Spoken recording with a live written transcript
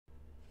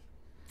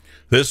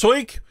This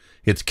week,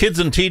 it's kids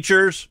and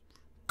teachers,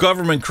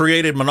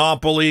 government-created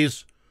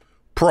monopolies,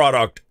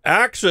 product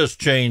access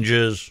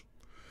changes,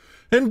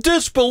 and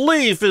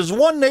disbelief is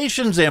one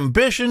nation's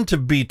ambition to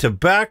be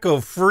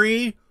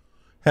tobacco-free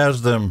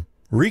has them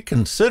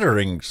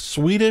reconsidering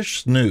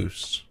Swedish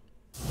Snus.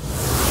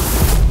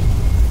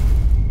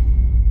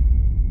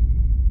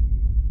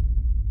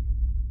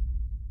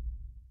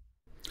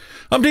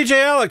 I'm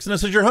DJ Alex, and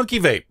this is your Hunky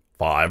Vape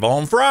 5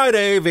 on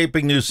Friday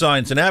Vaping News,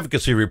 Science, and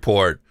Advocacy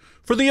Report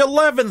for the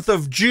 11th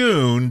of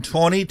June,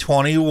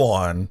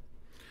 2021.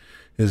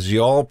 As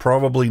y'all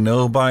probably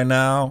know by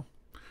now,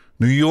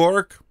 New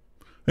York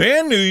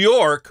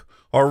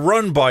are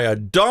run by a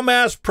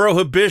dumbass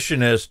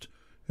prohibitionist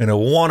and a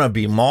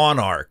wannabe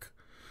monarch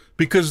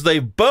because they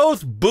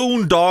both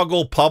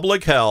boondoggle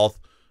public health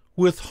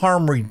with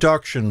harm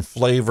reduction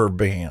flavor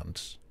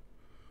bans.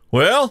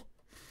 Well,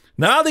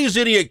 now these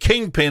idiot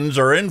kingpins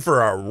are in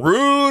for a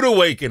rude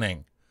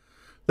awakening.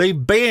 They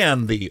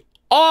banned the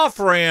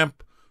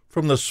off-ramp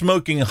from the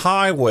smoking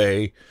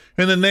highway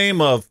in the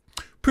name of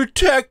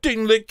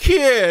protecting the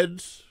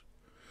kids,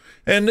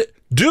 and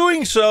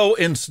doing so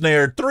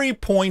ensnared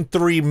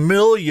 3.3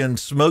 million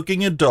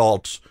smoking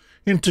adults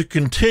into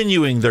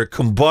continuing their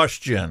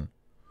combustion.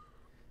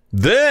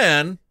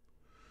 Then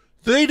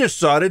they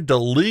decided to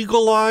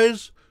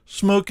legalize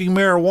smoking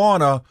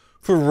marijuana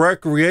for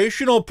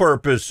recreational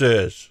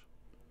purposes.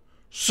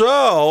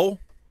 So,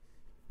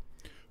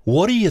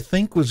 what do you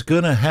think was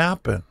going to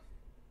happen?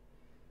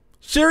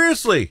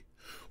 Seriously,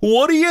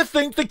 what do you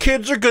think the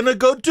kids are going to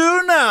go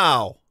do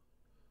now?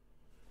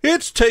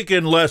 It's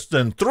taken less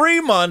than 3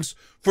 months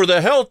for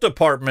the health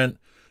department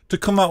to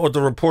come out with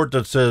a report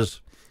that says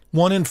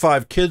 1 in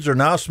 5 kids are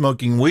now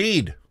smoking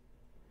weed.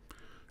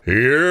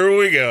 Here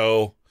we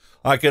go.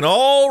 I can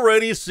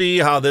already see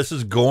how this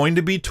is going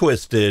to be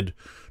twisted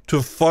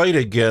to fight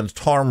against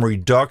harm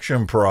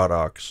reduction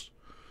products.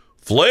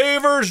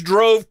 Flavors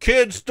drove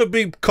kids to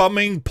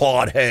becoming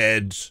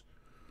potheads.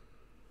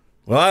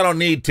 Well, I don't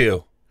need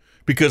to,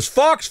 because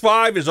Fox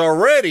 5 is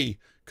already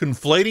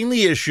conflating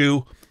the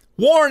issue,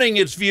 warning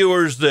its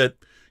viewers that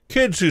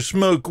kids who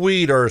smoke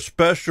weed are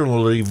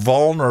especially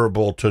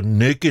vulnerable to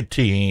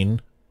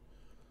nicotine.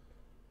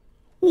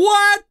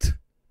 What?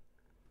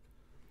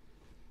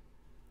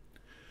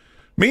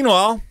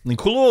 Meanwhile, in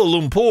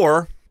Kuala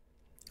Lumpur,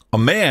 a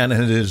man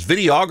and his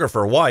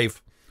videographer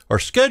wife are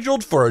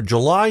scheduled for a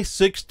July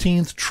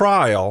 16th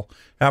trial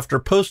after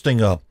posting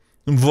a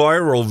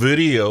viral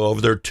video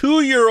of their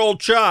 2-year-old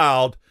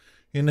child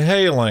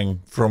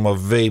inhaling from a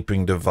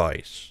vaping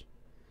device.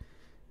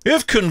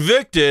 If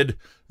convicted,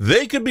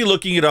 they could be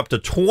looking at up to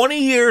 20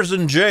 years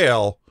in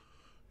jail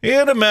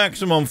and a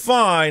maximum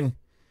fine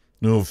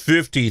of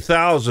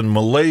 50,000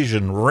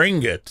 Malaysian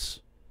ringgits.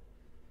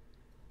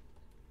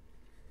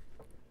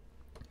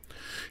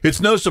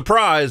 It's no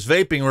surprise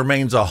vaping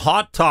remains a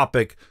hot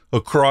topic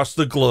across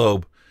the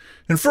globe.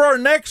 And for our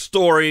next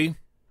story,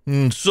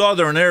 in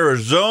southern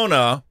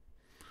Arizona,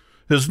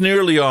 as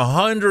nearly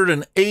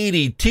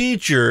 180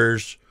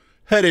 teachers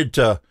headed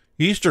to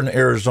Eastern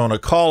Arizona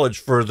College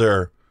for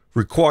their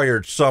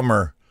required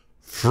summer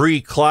free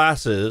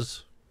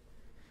classes.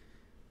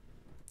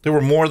 There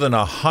were more than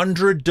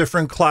 100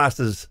 different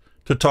classes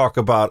to talk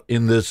about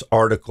in this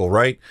article,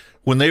 right?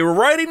 When they were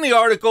writing the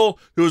article,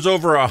 there was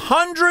over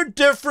 100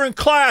 different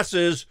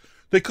classes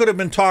they could have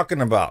been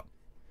talking about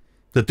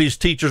that these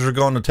teachers are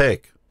going to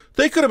take.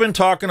 They could have been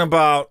talking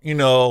about,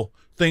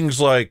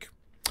 things like,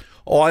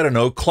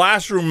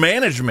 classroom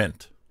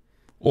management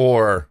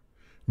or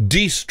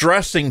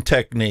de-stressing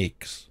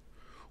techniques,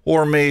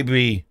 or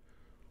maybe,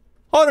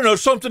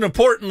 something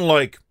important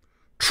like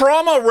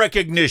trauma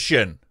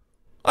recognition.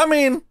 I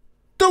mean,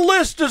 the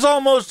list is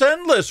almost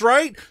endless,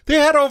 right? They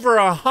had over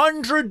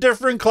 100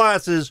 different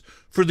classes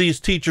for these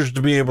teachers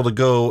to be able to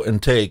go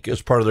and take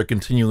as part of their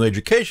continuing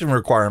education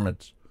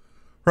requirements,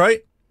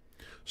 right?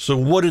 So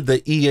what did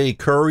the EA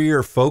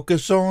Courier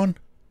focus on?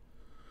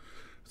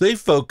 They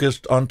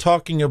focused on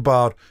talking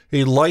about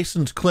a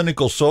licensed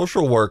clinical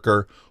social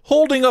worker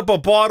holding up a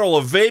bottle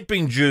of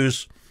vaping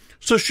juice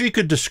so she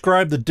could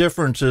describe the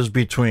differences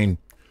between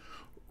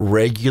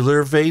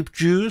regular vape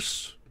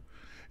juice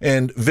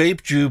and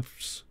vape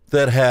juice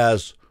that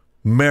has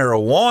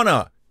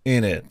marijuana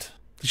in it.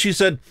 She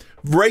said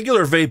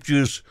regular vape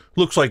juice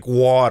looks like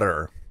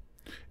water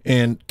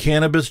and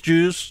cannabis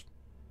juice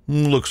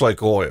looks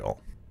like oil.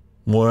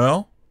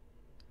 Well,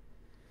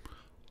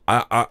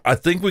 I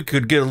think we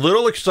could get a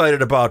little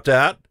excited about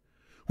that.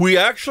 We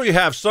actually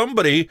have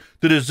somebody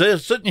that is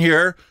sitting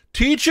here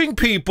teaching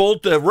people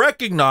to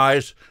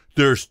recognize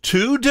there's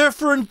 2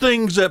 different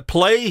things at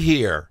play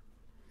here,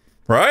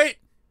 right?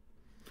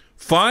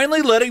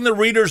 Finally letting the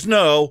readers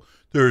know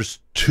there's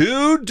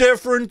 2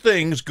 different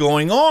things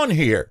going on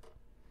here.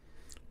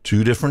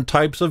 2 different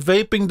types of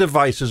vaping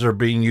devices are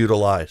being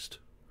utilized,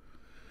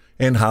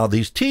 and how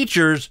these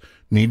teachers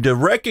need to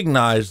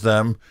recognize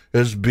them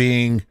as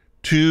being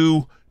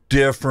 2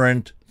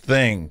 different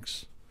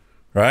things,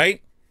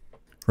 right?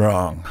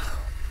 Wrong.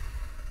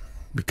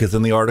 Because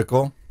in the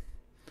article,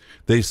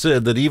 They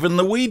said that even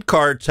the weed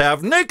carts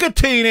have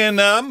nicotine in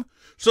them,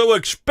 so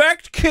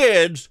expect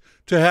kids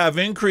to have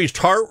increased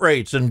heart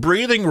rates and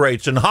breathing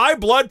rates and high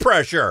blood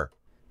pressure.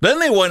 Then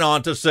they went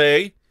on to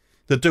say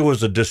that there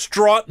was a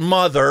distraught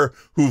mother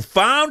who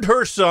found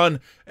her son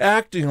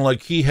acting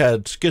like he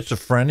had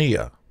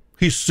schizophrenia.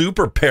 He's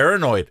super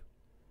paranoid.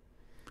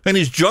 And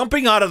he's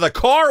jumping out of the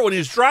car when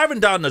he's driving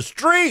down the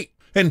street.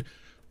 And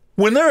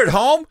when they're at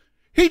home,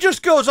 he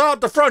just goes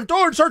out the front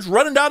door and starts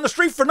running down the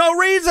street for no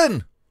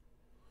reason.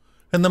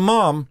 And the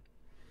mom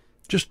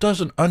just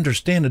doesn't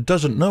understand and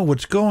doesn't know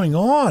what's going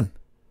on.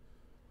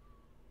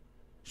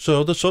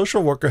 So the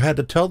social worker had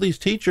to tell these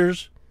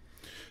teachers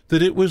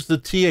that it was the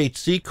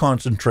THC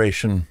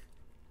concentration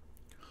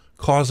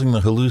causing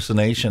the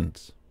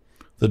hallucinations,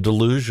 the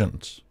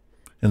delusions,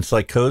 and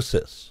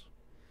psychosis.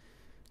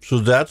 So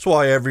that's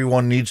why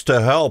everyone needs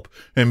to help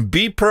and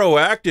be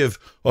proactive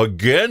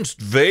against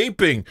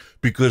vaping,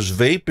 because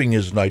vaping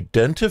is an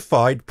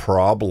identified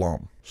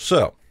problem.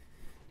 So,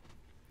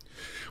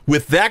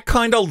 with that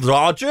kind of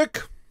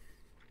logic,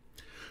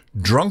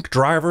 drunk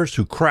drivers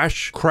who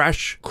crash,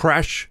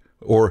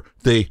 or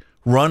they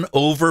run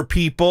over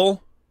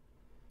people,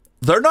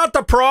 they're not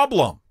the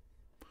problem.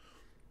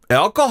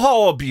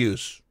 Alcohol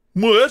abuse,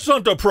 well, that's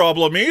not the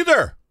problem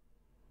either.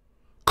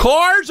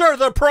 Cars are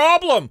the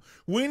problem.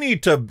 We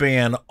need to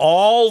ban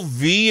all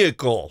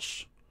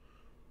vehicles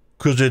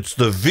because it's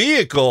the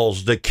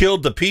vehicles that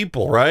killed the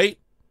people, right?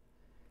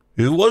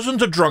 It wasn't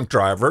the drunk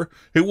driver.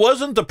 It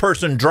wasn't the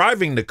person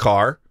driving the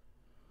car.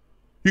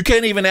 You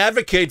can't even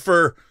advocate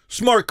for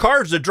smart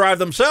cars that drive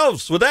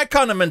themselves with that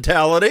kind of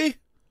mentality.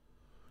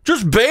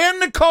 Just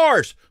ban the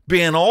cars.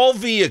 Ban all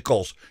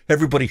vehicles.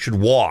 Everybody should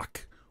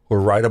walk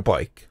or ride a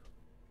bike.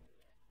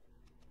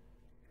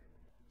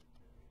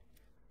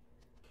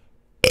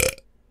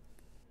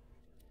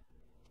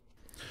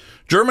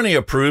 Germany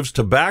approves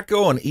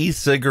tobacco and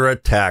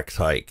e-cigarette tax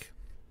hike.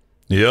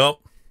 Yep.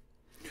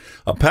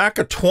 A pack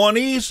of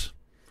 20s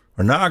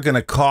are now going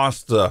to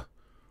cost the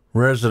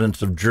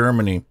residents of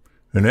Germany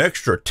an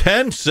extra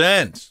 10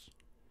 cents.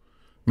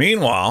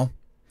 Meanwhile,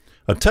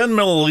 a 10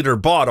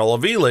 milliliter bottle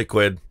of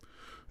e-liquid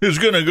is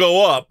going to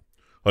go up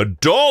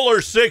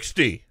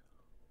 $1.60.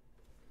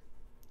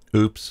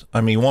 Oops,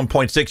 I mean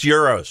 1.6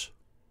 euros.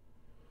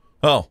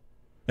 Oh,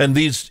 and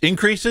these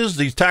increases,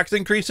 these tax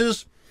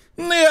increases,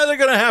 yeah, they're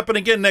going to happen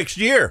again next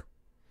year.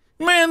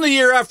 Man, the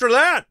year after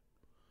that.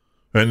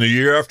 And the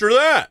year after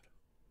that.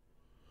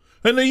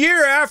 And the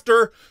year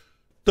after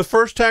the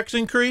first tax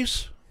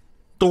increase,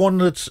 the one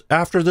that's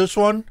after this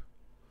one,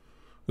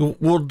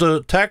 well,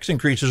 the tax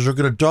increases are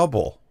going to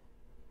double.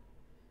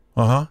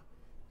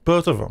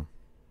 Both of them.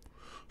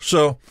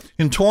 So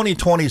in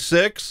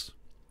 2026,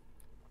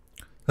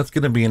 that's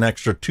going to be an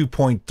extra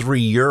 2.3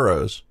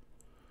 euros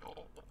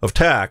of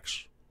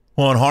tax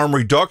on harm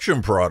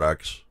reduction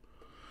products.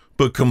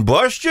 But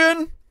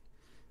combustion,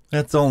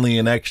 that's only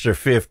an extra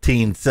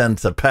 15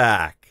 cents a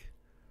pack.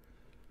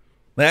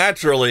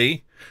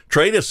 Naturally,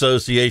 trade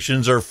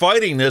associations are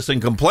fighting this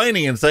and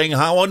complaining and saying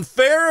how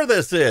unfair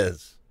this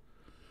is.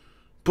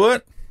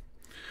 But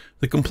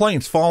the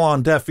complaints fall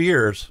on deaf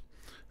ears,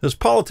 as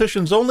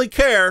politicians only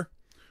care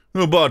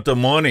about the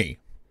money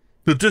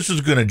that this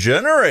is going to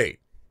generate.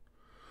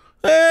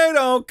 They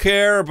don't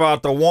care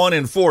about the 1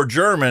 in 4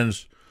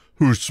 Germans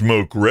who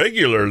smoke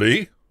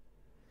regularly.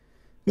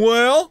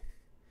 Well,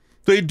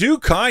 they do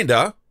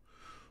kinda.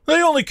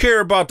 They only care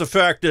about the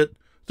fact that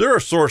they're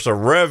a source of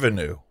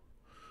revenue.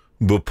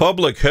 But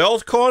public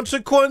health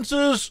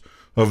consequences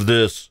of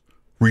this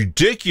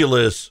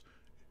ridiculous,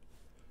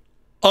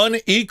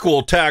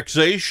 unequal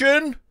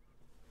taxation,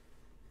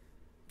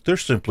 they're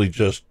simply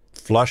just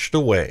flushed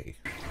away.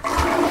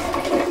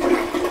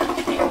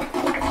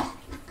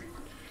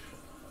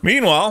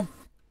 Meanwhile,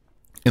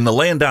 in the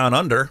land down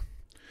under,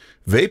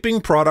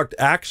 vaping product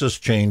access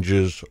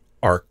changes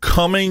are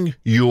coming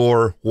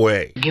your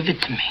way. Give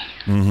it to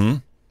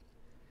me.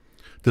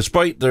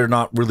 Despite there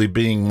not really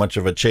being much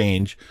of a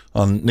change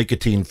on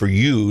nicotine for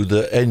you,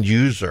 the end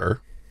user,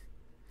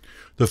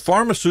 the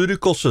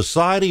Pharmaceutical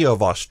Society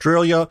of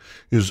Australia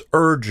is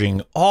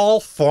urging all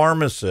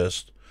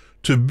pharmacists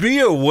to be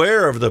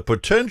aware of the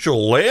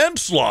potential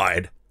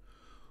landslide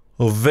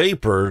of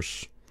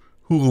vapors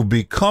who will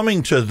be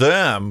coming to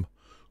them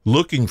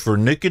looking for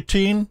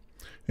nicotine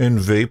and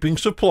vaping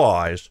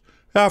supplies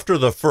after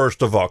the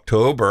 1st of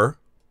October.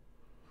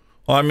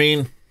 I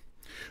mean,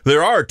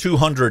 there are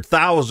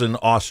 200,000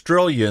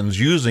 Australians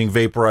using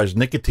vaporized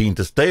nicotine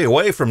to stay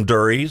away from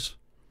durries.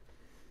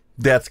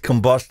 That's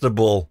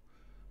combustible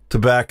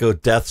tobacco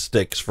death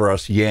sticks for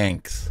us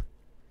Yanks.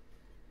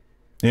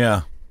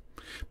 Yeah.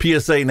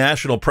 PSA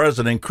National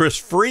President Chris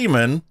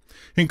Freeman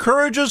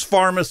encourages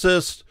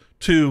pharmacists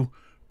to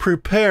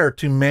prepare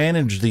to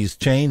manage these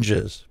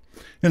changes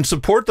and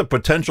support the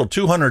potential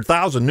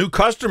 200,000 new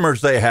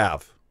customers they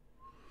have,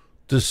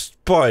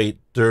 despite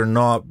there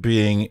not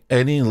being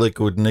any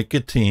liquid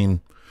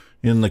nicotine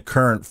in the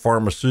current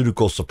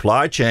pharmaceutical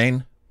supply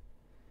chain.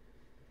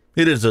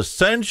 It is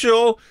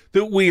essential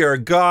that we are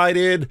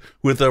guided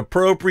with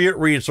appropriate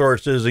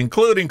resources,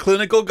 including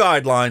clinical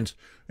guidelines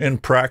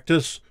and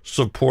practice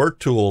support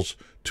tools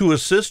to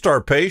assist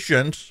our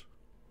patients.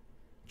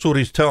 That's what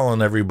he's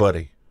telling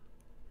everybody.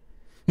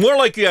 More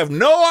like you have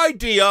no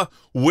idea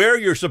where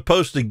you're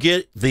supposed to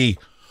get the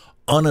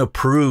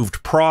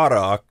unapproved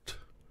product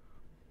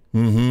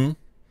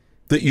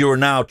that you are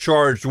now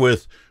charged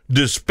with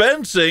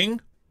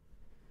dispensing.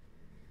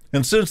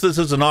 And since this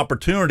is an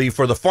opportunity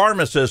for the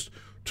pharmacist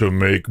to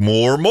make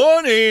more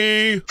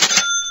money,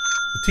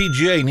 the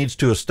TGA needs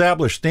to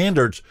establish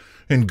standards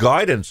and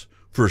guidance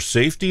for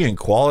safety and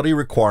quality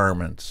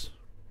requirements.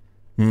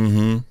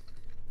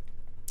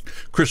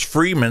 Chris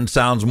Freeman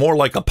sounds more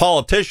like a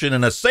politician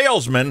and a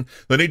salesman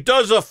than he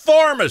does a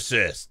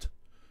pharmacist.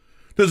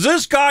 Does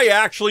this guy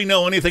actually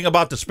know anything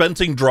about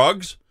dispensing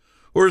drugs?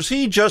 Or is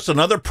he just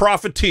another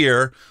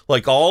profiteer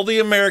like all the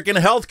American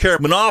healthcare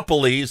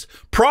monopolies,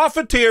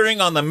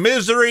 profiteering on the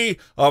misery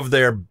of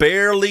their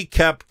barely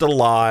kept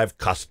alive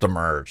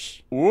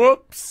customers?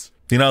 Whoops.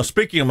 You know,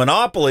 speaking of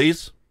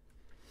monopolies,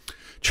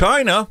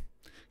 China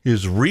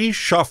is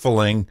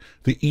reshuffling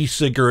the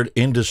e-cigarette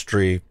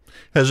industry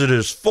as it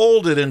is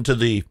folded into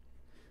the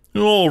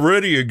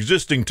already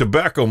existing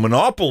tobacco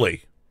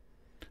monopoly.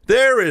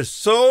 There is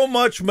so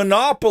much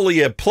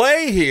monopoly at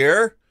play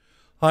here,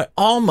 I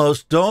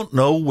almost don't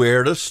know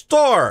where to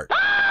start.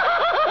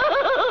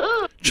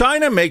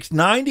 China makes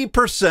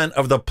 90%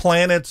 of the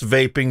planet's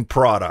vaping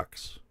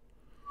products.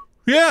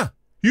 Yeah,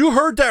 you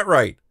heard that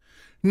right.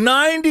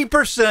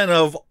 90%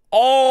 of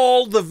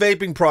all the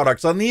vaping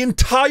products on the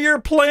entire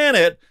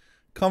planet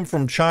come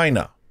from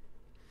China.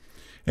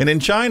 And in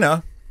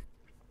China,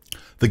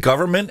 the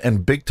government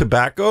and big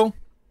tobacco,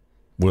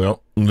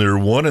 well, they're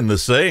one and the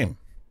same.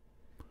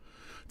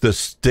 The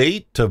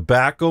State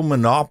Tobacco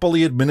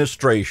Monopoly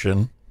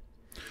Administration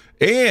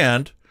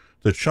and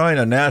the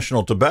China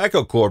National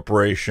Tobacco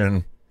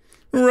Corporation,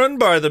 run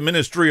by the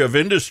Ministry of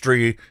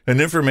Industry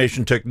and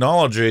Information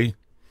Technology,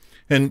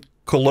 and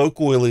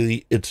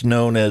colloquially it's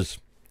known as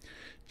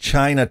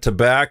China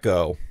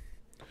Tobacco,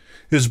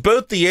 is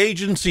both the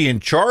agency in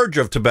charge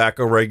of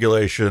tobacco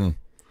regulation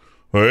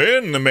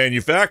and the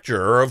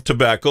manufacturer of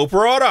tobacco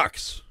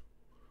products.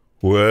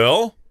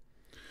 Well,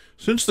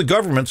 since the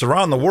governments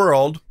around the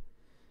world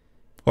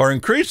are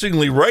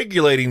increasingly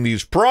regulating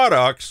these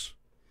products,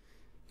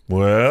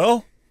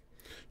 well,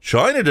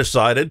 China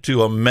decided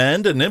to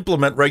amend and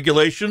implement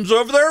regulations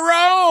of their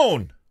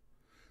own.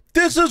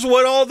 This is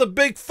what all the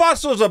big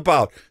fuss was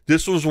about.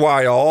 This was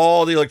why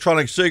all the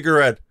electronic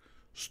cigarette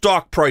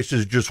stock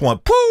prices just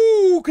went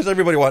pooh, because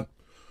everybody went,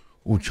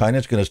 ooh,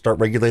 China's going to start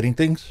regulating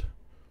things?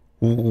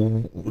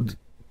 Ooh,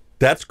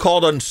 that's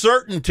called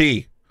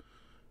uncertainty.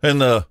 And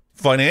the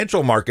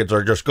financial markets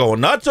are just going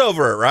nuts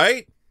over it,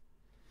 right?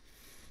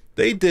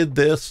 They did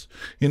this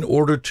in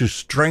order to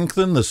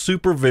strengthen the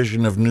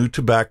supervision of new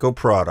tobacco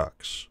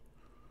products.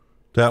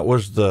 That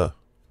was the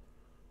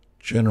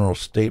general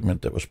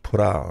statement that was put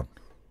out.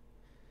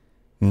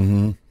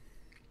 Kind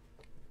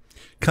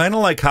of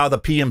like how the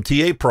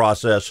PMTA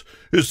process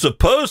is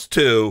supposed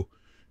to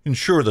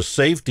ensure the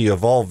safety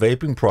of all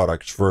vaping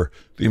products for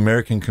the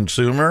American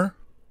consumer.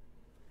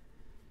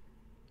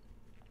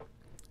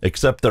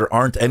 Except there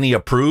aren't any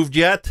approved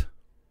yet.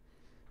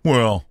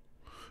 Well,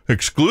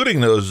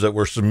 excluding those that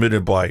were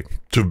submitted by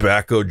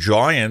tobacco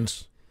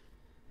giants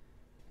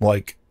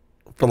like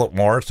Philip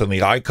Morris and the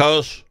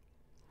IQOS.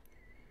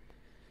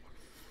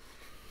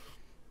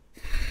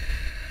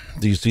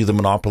 Do you see the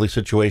monopoly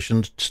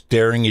situation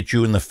staring at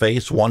you in the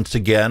face once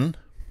again?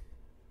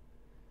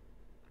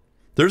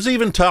 There's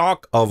even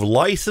talk of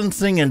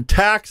licensing and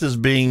taxes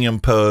being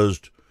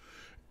imposed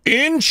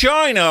in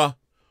China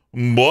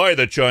by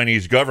the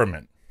Chinese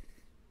government.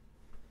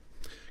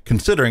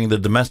 Considering the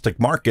domestic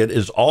market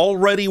is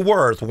already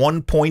worth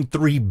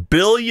 $1.3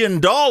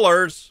 billion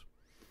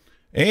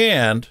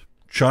and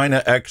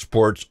China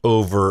exports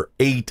over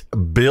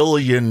 $8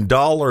 billion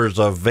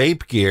of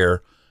vape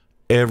gear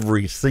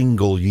every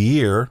single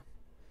year,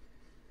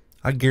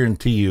 I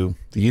guarantee you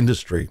the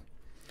industry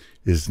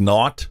is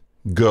not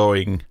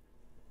going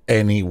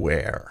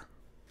anywhere.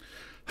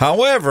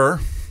 However,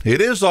 it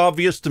is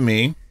obvious to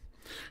me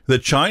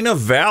that China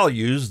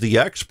values the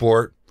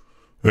export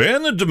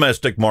and the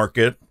domestic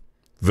market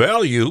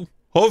value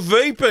of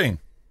vaping.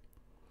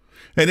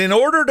 And in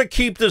order to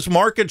keep this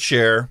market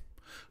share,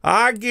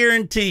 I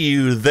guarantee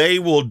you they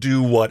will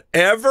do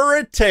whatever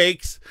it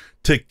takes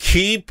to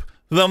keep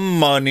the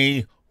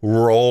money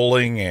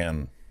rolling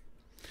in.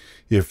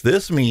 If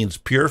this means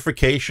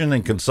purification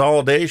and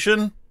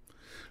consolidation,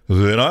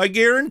 then I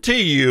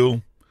guarantee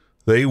you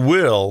they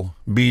will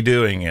be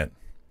doing it.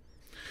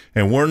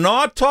 And we're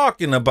not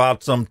talking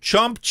about some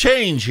chump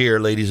change here,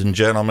 ladies and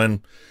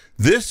gentlemen.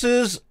 This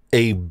is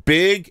a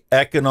big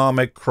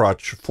economic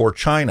crutch for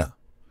China.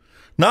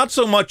 Not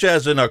so much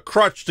as in a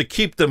crutch to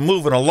keep them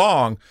moving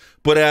along,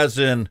 but as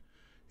in,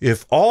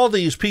 if all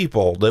these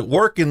people that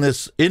work in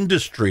this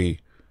industry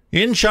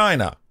in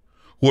China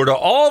were to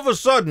all of a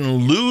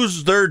sudden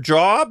lose their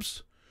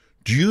jobs,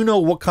 Do you know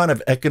what kind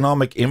of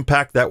economic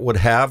impact that would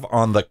have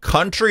on the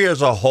country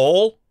as a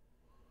whole?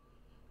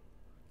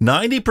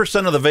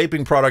 90% of the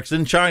vaping products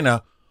in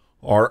China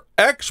are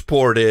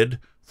exported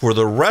for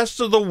the rest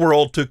of the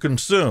world to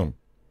consume.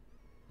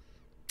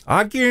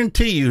 I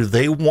guarantee you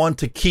they want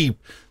to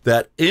keep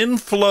that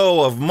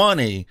inflow of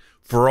money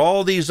for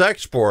all these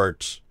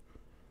exports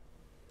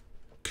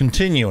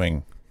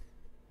continuing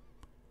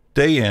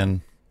day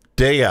in,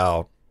 day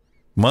out,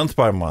 month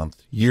by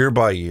month, year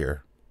by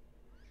year.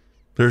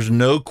 There's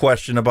no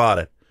question about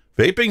it.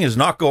 Vaping is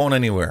not going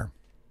anywhere.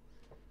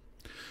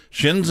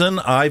 Shenzhen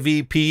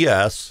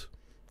IVPS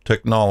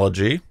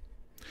Technology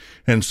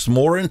and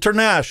S'more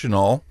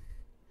International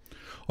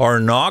are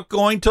not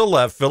going to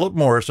let Philip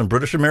Morris and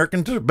British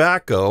American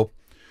Tobacco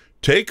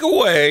take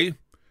away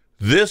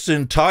this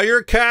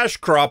entire cash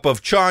crop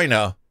of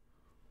China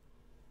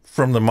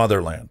from the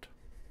motherland.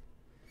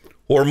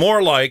 Or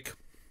more like,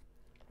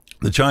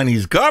 the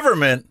Chinese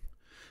government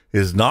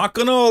is not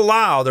going to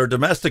allow their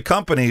domestic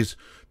companies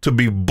to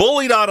be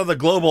bullied out of the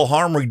global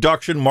harm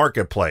reduction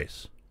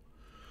marketplace.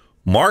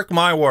 Mark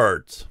my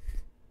words.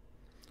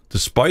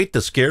 Despite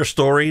the scare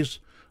stories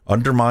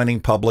undermining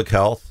public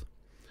health,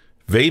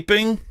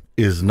 vaping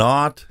is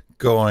not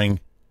going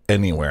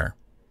anywhere.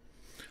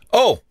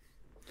 Oh,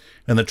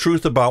 and the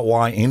truth about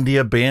why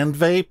India banned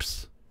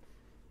vapes,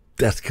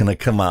 that's going to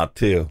come out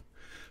too.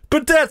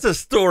 But that's a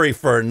story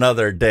for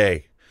another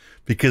day.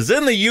 Because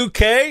in the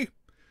UK,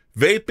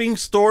 vaping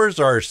stores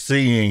are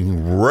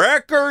seeing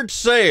record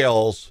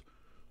sales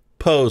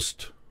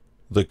post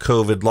the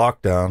COVID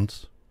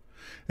lockdowns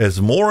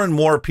as more and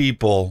more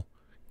people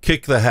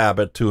kick the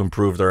habit to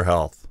improve their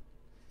health.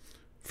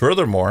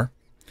 Furthermore,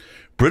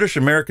 British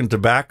American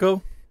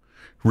Tobacco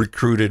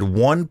recruited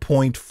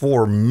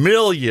 1.4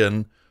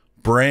 million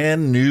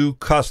brand new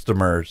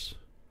customers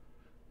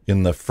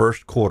in the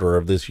first quarter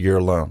of this year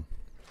alone.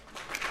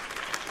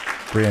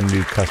 Brand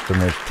new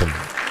customers to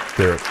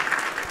their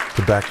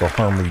tobacco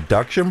harm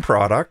reduction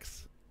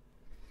products.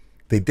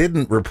 They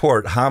didn't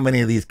report how many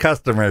of these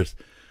customers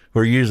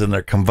were using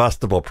their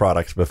combustible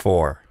products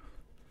before.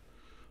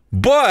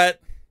 But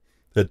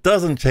it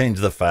doesn't change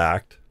the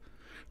fact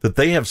that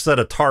they have set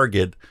a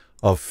target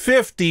of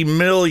 50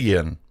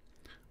 million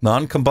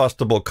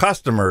non-combustible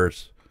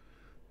customers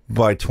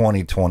by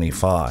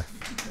 2025.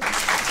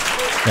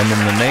 And in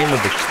the name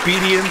of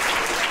expedience,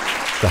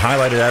 the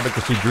highlighted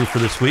advocacy group for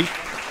this week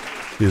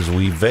is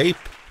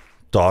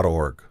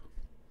wevape.org.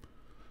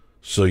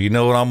 So you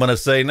know what I'm going to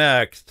say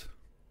next.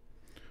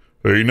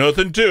 Ain't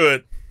nothing to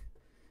it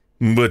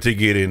but to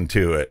get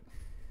into it.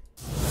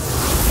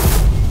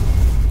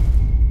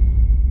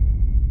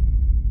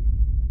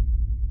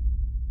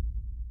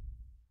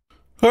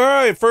 All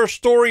right, first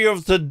story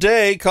of the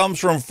day comes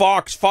from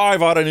Fox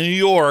 5 out of New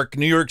York.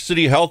 New York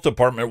City Health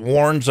Department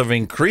warns of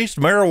increased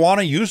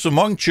marijuana use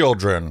among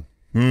children.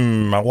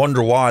 I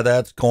wonder why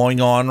that's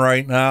going on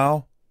right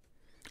now.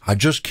 I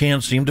just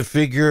can't seem to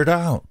figure it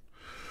out.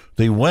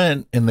 They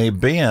went and they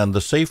banned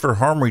the safer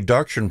harm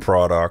reduction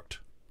product,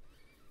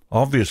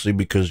 obviously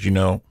because, you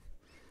know,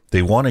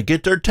 they want to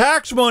get their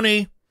tax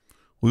money.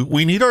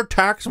 We need our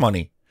tax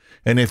money.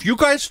 And if you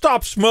guys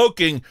stop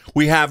smoking,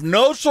 we have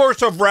no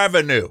source of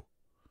revenue.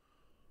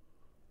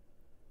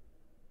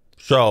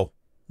 So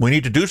we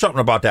need to do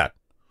something about that.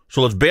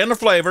 So let's ban the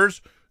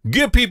flavors,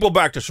 get people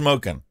back to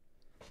smoking.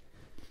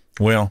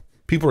 Well,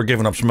 people are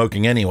giving up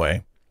smoking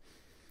anyway,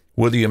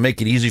 whether you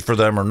make it easy for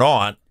them or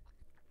not.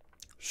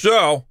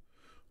 So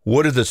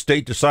what did the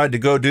state decide to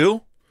go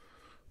do?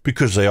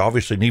 Because they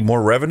obviously need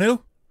more revenue?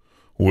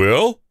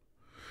 Well,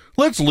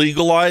 let's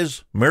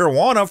legalize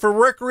marijuana for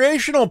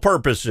recreational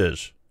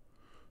purposes.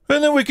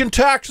 And then we can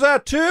tax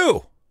that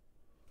too.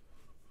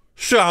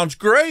 Sounds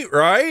great,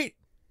 right?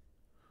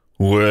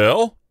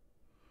 Well,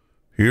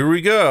 here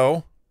we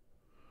go.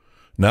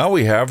 Now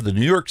we have the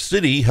New York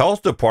City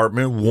Health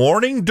Department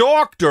warning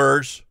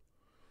doctors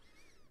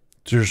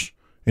there's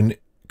an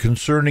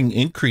concerning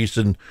increase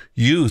in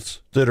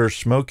youths that are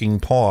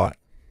smoking pot.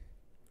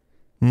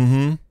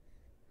 In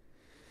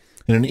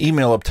an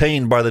email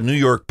obtained by the New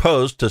York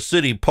Post to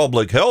city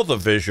public health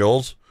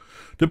officials,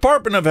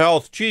 Department of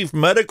Health Chief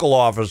Medical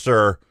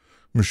Officer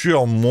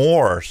Michelle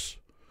Morse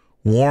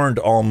warned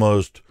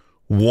almost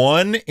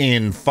 1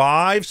 in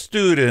 5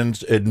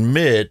 students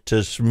admit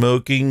to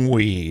smoking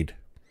weed,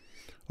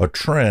 a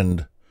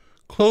trend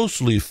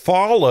closely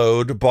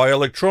followed by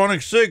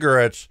electronic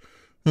cigarettes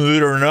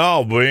that are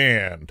now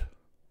banned.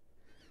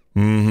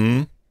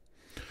 A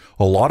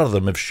lot of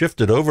them have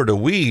shifted over to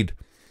weed,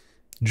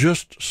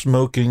 just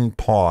smoking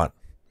pot.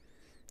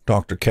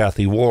 Dr.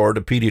 Kathy Ward,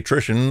 a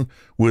pediatrician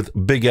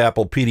with Big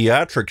Apple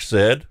Pediatrics,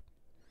 said,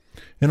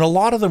 and a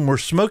lot of them were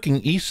smoking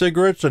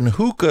e-cigarettes and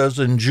hookahs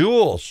and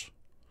Juuls.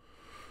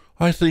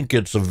 I think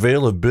it's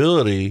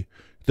availability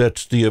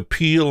that's the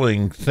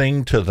appealing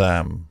thing to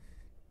them.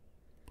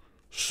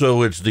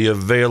 So it's the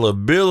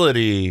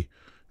availability,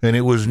 and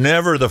it was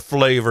never the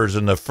flavors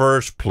in the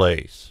first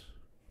place.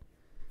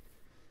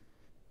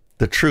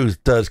 The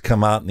truth does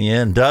come out in the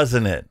end,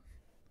 doesn't it?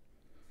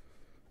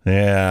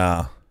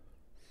 Yeah.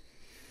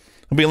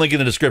 I'll be linking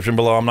in the description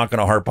below. I'm not going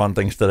to harp on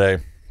things today.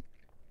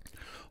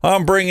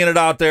 I'm bringing it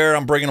out there.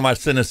 I'm bringing my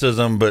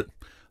cynicism, but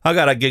I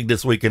got a gig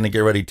this weekend to get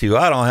ready to.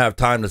 I don't have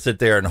time to sit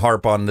there and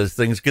harp on these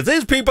things because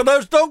these people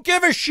those don't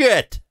give a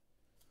shit.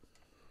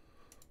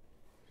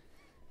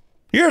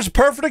 Here's a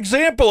perfect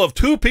example of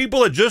two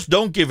people that just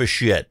don't give a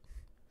shit.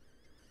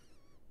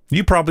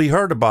 You probably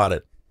heard about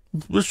it.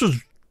 This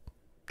was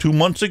 2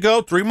 months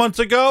ago, 3 months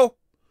ago.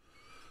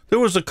 There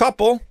was a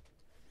couple.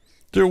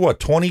 They're what,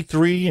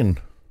 21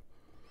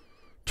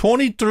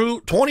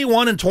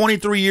 and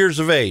 23 years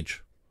of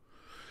age.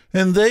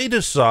 And they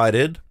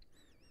decided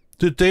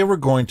that they were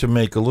going to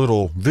make a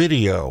little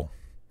video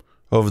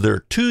of their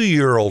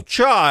 2-year-old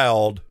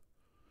child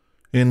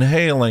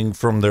inhaling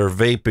from their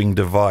vaping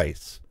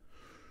device.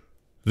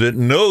 That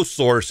no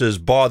sources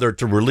bothered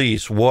to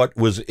release what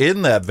was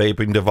in that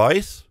vaping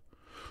device.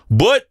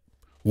 But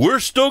we're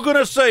still going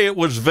to say it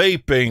was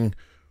vaping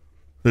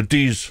that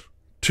these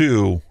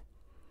two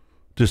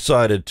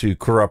decided to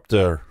corrupt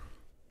their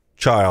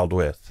child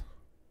with.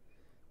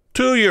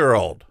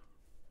 2-year-old.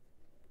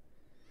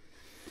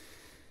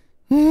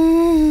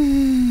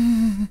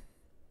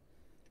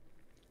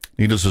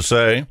 Needless to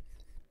say,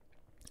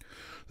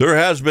 there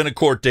has been a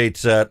court date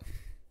set.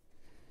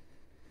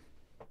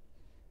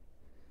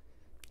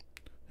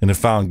 And if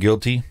found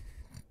guilty,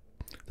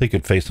 they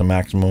could face a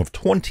maximum of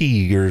 20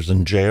 years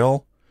in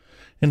jail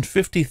and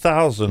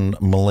 50,000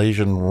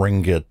 Malaysian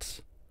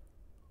ringgits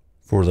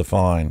for the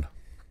fine.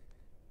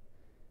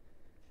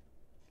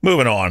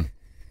 Moving on.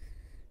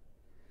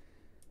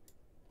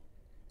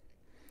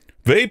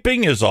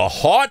 Vaping is a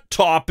hot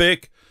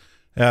topic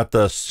at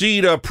the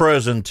SEATA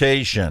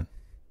presentation.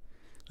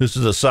 This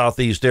is the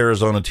Southeast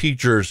Arizona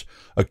Teachers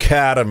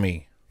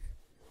Academy.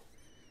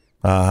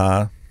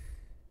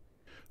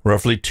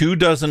 Roughly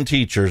 24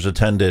 teachers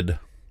attended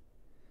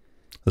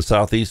the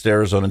Southeast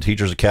Arizona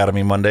Teachers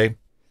Academy Monday.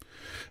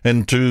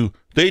 And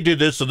they did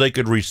this so they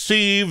could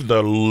receive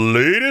the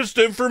latest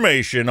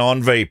information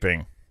on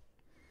vaping.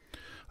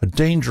 A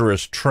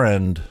dangerous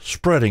trend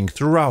spreading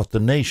throughout the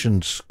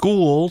nation's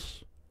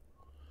schools.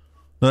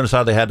 Notice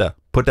how they had to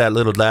put that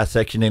little last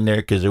section in there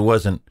because it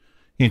wasn't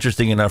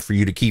interesting enough for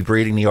you to keep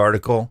reading the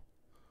article.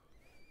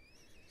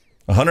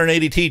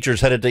 180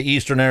 teachers headed to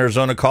Eastern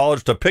Arizona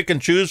College to pick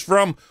and choose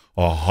from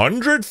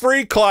 100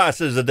 free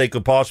classes that they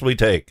could possibly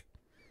take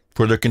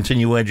for their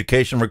continuing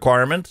education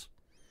requirements.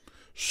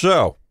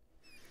 So,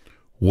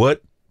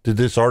 what did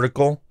this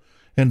article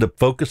end up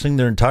focusing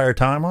their entire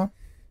time on?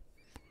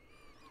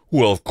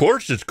 Well, of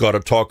course, it's got to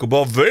talk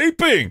about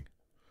vaping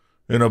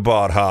and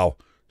about how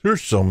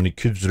there's so many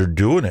kids that are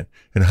doing it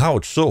and how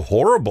it's so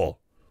horrible.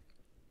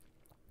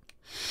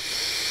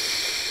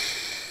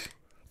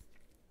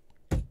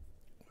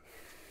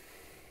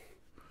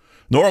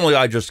 Normally,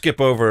 I just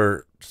skip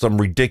over some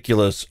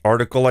ridiculous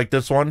article like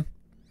this one.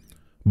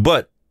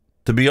 But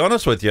to be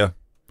honest with you,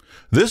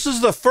 this is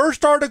the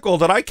first article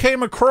that I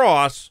came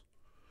across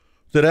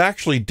that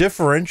actually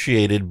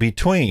differentiated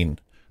between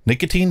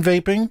nicotine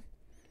vaping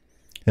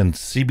and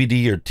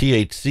CBD or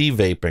THC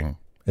vaping,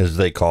 as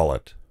they call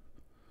it.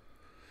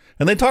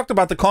 And they talked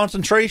about the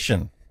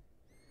concentration.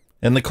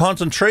 And the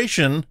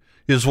concentration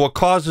is what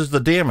causes the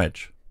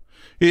damage.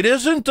 It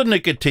isn't the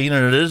nicotine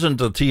and it isn't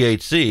the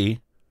THC.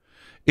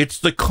 It's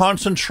the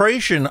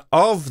concentration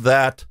of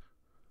that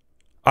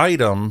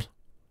item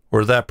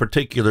or that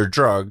particular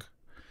drug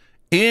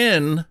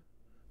in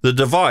the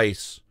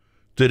device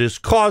that is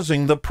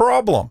causing the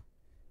problem.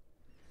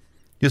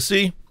 You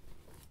see,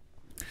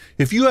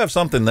 if you have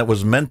something that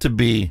was meant to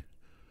be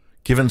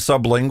given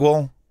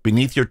sublingual,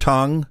 beneath your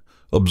tongue,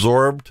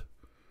 absorbed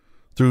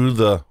through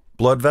the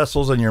blood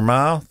vessels in your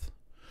mouth,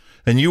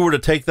 and you were to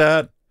take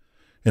that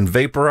and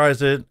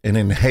vaporize it and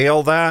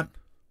inhale that,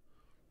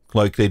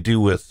 like they do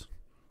with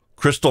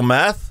crystal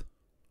meth,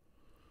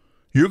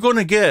 you're going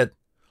to get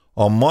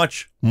a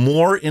much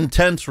more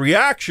intense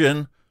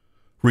reaction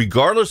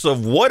regardless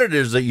of what it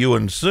is that you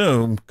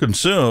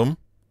consume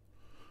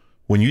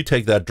when you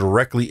take that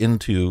directly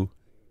into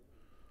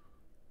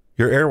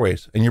your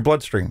airways and your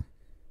bloodstream.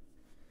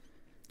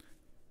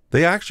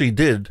 They actually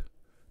did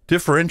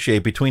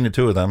differentiate between the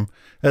two of them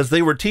as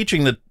they were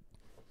teaching the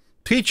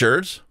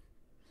teachers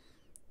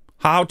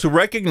how to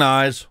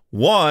recognize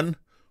one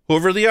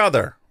over the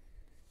other.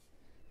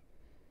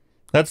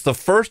 That's the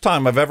first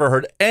time I've ever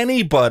heard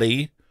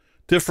anybody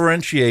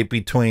differentiate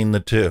between the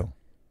two.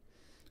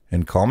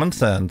 In common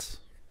sense,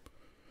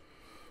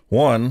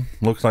 one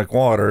looks like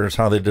water is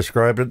how they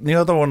described it, and the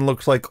other one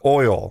looks like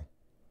oil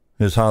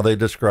is how they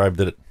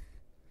described it.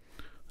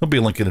 There'll be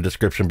a link in the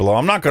description below.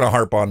 I'm not going to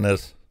harp on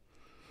this.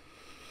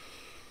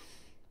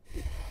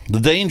 The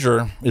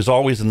danger is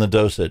always in the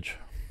dosage,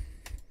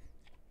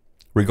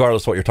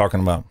 regardless of what you're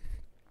talking about.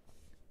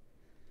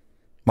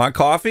 My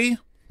coffee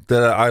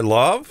that I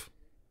love,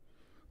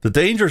 the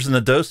danger is in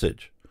the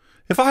dosage.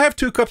 If I have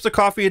 2 cups of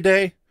coffee a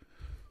day,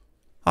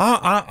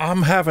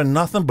 I'm having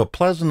nothing but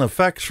pleasant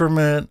effects from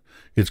it.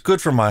 It's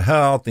good for my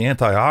health. The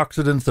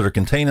antioxidants that are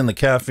contained in the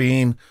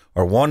caffeine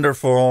are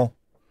wonderful.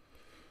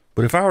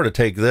 But if I were to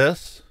take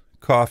this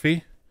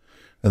coffee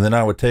and then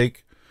I would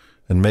take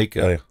and make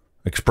a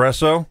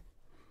espresso,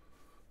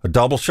 a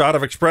double shot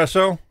of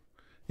espresso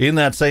in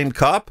that same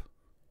cup,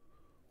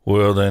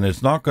 well, then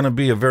it's not going to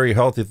be a very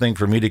healthy thing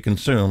for me to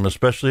consume,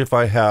 especially if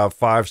I have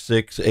 5,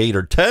 6, 8,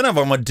 or 10 of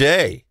them a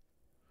day.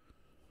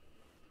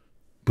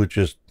 But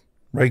just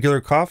regular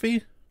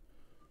coffee,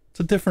 it's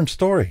a different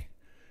story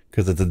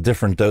because it's a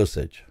different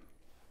dosage.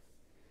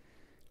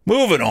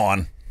 Moving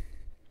on.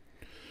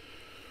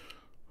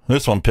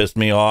 This one pissed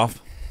me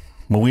off.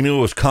 Well, we knew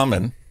it was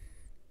coming.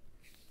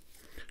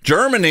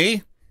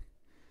 Germany.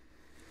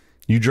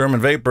 You German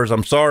vapors,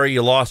 I'm sorry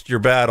you lost your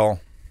battle.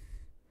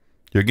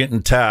 You're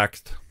getting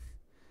taxed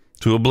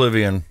to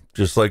oblivion,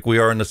 just like we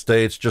are in the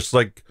States, just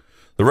like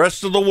the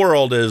rest of the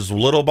world is,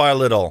 little by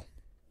little.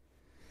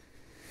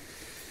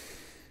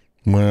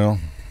 Well,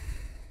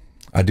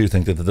 I do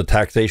think that the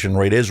taxation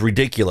rate is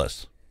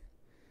ridiculous.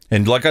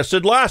 And like I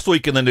said last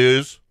week in the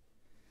news,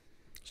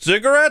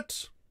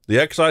 cigarettes, the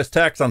excise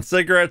tax on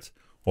cigarettes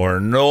are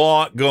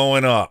not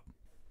going up.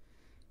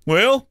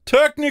 Well,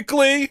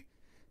 technically,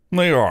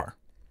 they are.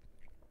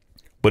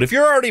 But if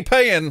you're already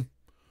paying,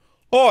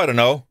 I don't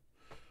know,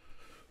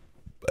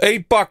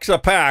 $8 a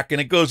pack and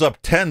it goes up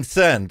 10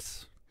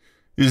 cents,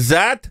 is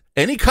that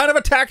any kind of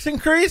a tax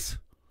increase?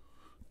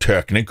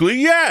 Technically,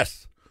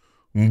 yes.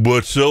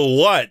 But so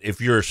what if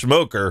you're a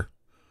smoker?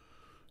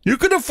 You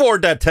could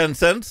afford that 10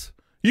 cents.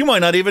 You might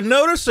not even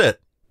notice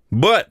it.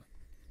 But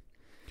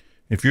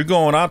if you're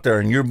going out there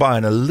and you're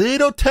buying a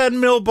little 10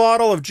 ml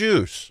bottle of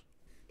juice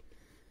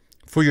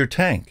for your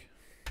tank,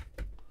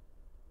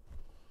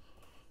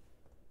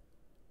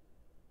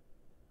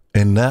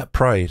 and that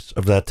price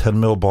of that 10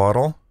 ml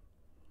bottle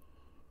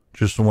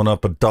just went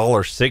up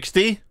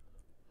 $1.60,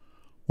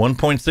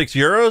 1.6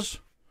 euros,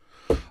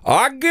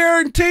 I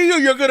guarantee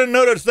you're going to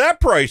notice that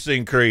price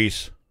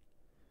increase.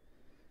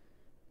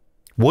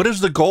 What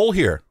is the goal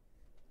here?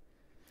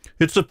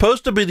 It's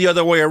supposed to be the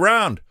other way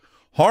around.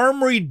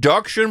 Harm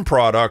reduction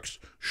products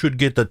should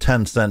get the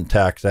 10-cent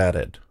tax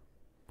added.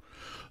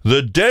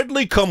 The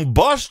deadly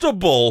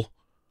combustible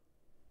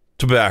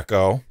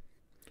tobacco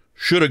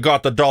should have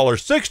got the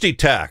 $1.60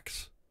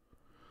 tax.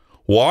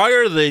 Why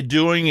are they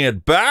doing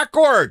it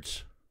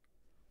backwards?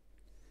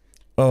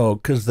 Oh,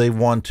 because they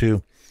want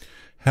to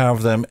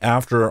have them,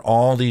 after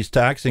all these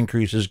tax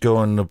increases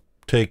going to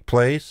take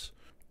place,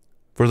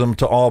 for them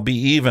to all be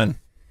even.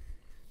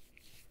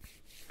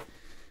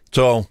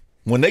 So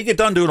when they get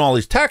done doing all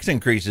these tax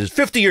increases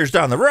 50 years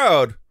down the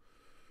road,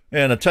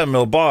 and a 10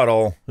 ml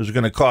bottle is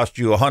going to cost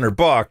you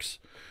 $100,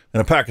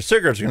 and a pack of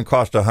cigarettes is going to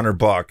cost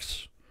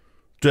 $100,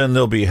 then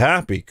they'll be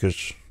happy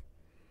because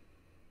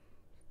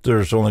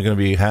there's only going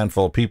to be a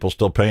handful of people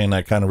still paying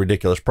that kind of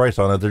ridiculous price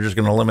on it. They're just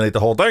going to eliminate the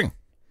whole thing.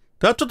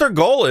 That's what their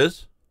goal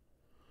is.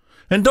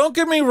 And don't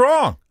get me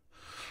wrong,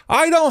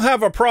 I don't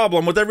have a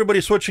problem with everybody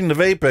switching to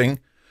vaping,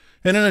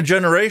 and in a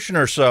generation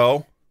or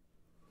so,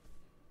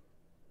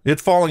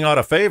 it falling out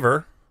of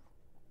favor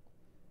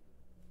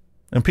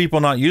and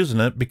people not using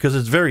it, because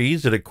it's very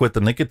easy to quit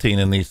the nicotine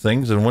in these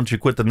things. And once you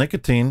quit the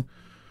nicotine,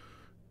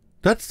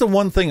 that's the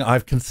one thing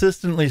I've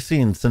consistently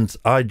seen since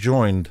I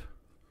joined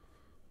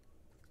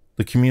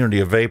the community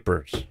of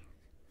vapors,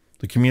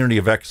 the community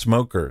of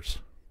ex-smokers.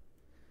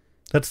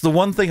 That's the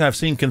one thing I've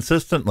seen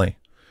consistently,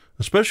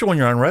 especially when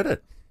you're on Reddit.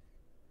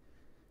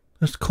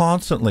 There's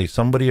constantly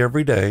somebody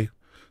every day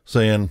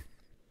saying,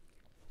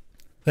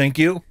 thank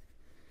you.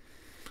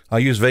 I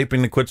use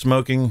vaping to quit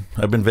smoking.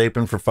 I've been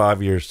vaping for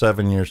 5 years,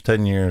 7 years,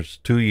 10 years,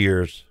 2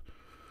 years,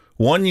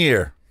 1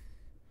 year.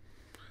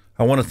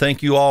 I want to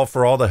thank you all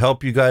for all the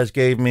help you guys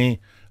gave me.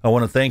 I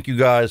want to thank you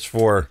guys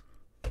for,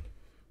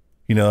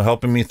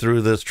 helping me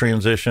through this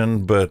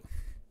transition. But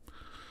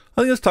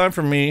I think it's time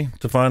for me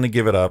to finally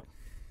give it up.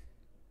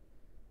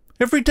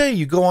 Every day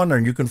you go on there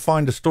and you can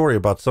find a story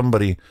about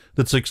somebody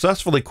that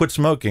successfully quit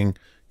smoking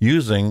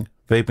using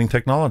vaping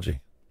technology.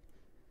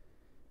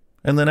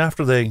 And then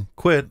after they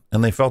quit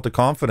and they felt the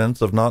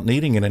confidence of not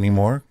needing it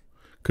anymore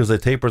because they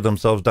tapered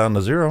themselves down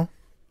to zero,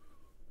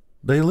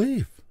 they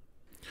leave.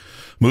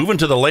 Moving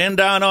to the land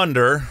down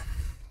under,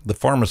 the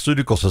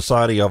Pharmaceutical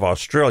Society of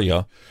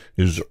Australia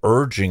is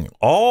urging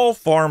all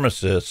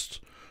pharmacists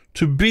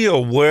to be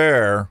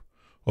aware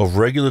of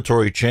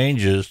regulatory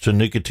changes to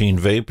nicotine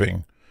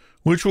vaping,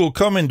 which will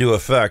come into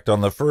effect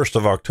on the 1st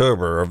of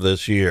October of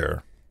this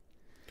year.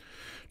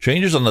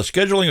 Changes on the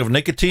scheduling of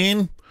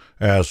nicotine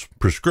as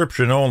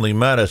prescription-only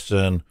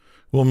medicine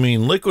will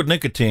mean liquid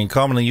nicotine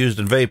commonly used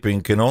in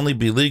vaping can only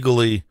be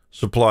legally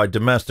supplied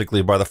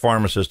domestically by the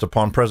pharmacist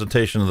upon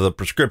presentation of the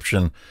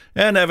prescription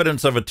and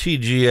evidence of a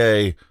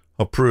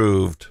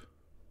TGA-approved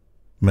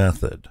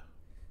method.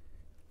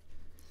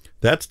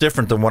 That's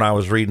different than what I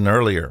was reading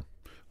earlier.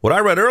 What I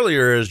read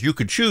earlier is you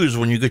could choose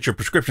when you get your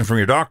prescription from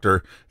your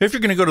doctor if you're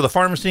going to go to the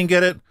pharmacy and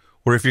get it,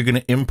 or if you're going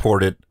to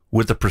import it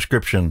with the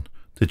prescription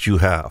that you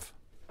have.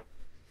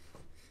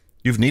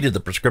 You've needed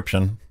the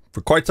prescription for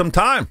quite some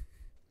time.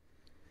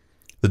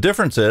 The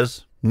difference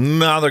is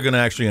now they're going to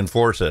actually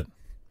enforce it.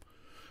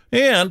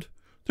 And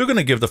they're going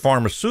to give the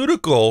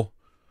pharmaceutical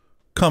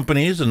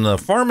companies and the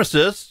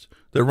pharmacists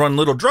that run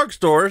little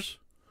drugstores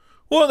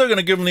Well, they're going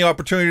to give them the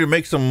opportunity to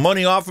make some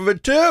money off of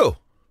it too,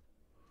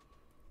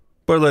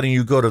 by letting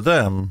you go to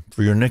them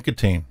for your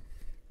nicotine.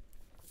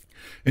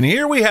 And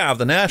here we have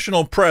the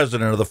national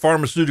president of the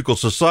Pharmaceutical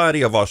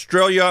Society of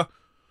Australia,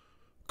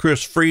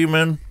 Chris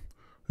Freeman,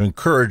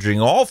 encouraging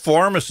all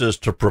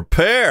pharmacists to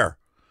prepare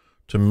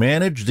to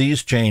manage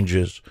these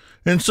changes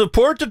and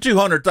support the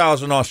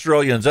 200,000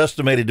 Australians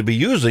estimated to be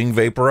using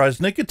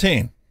vaporized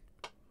nicotine.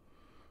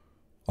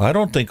 I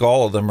don't think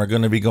all of them are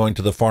going to be going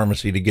to the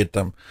pharmacy to get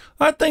them.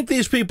 I think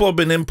these people have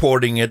been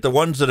importing it. The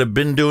ones that have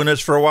been doing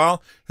this for a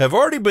while have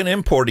already been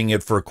importing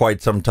it for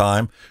quite some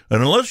time.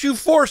 And unless you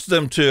force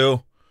them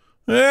to,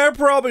 they're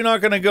probably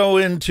not going to go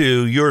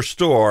into your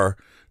store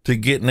to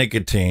get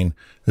nicotine,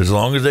 as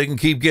long as they can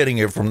keep getting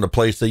it from the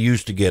place they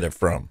used to get it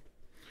from.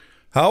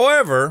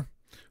 However,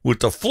 with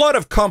the flood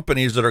of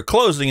companies that are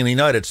closing in the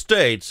United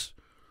States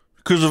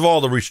because of all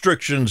the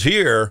restrictions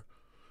here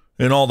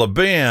and all the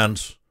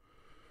bans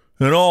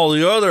and all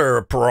the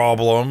other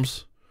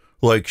problems,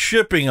 like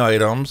shipping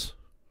items,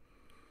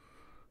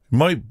 it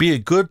might be a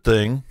good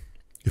thing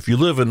if you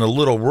live in a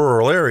little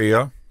rural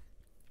area,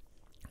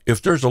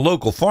 if there's a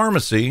local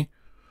pharmacy,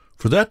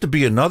 for that to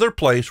be another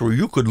place where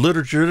you could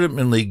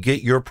legitimately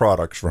get your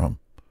products from.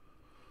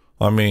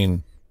 I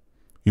mean,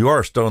 you are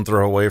a stone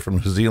throw away from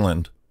New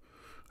Zealand.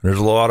 There's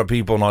a lot of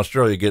people in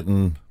Australia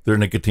getting their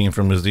nicotine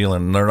from New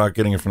Zealand, and they're not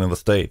getting it from the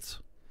States.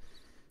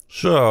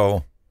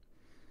 So,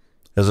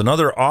 as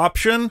another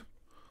option,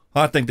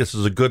 I think this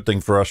is a good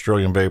thing for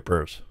Australian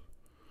vapors.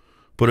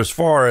 But as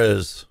far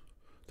as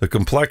the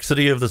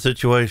complexity of the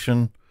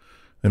situation,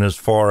 and as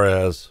far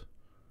as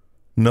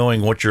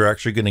knowing what you're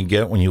actually going to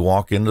get when you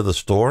walk into the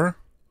store,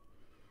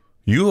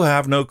 you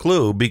have no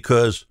clue,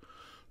 because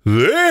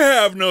they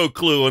have no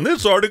clue, and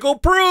this article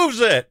proves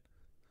it.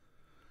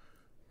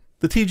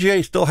 The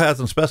TGA still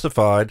hasn't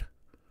specified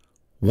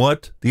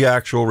what the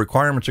actual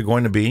requirements are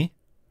going to be.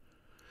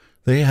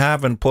 They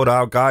haven't put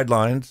out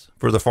guidelines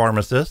for the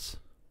pharmacists.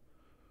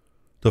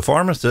 The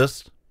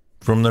pharmacists,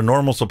 from their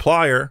normal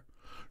supplier,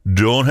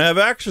 don't have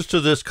access to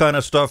this kind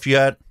of stuff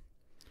yet.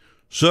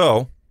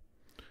 So,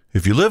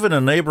 if you live in a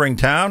neighboring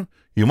town,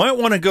 you might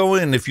want to go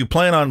in, if you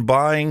plan on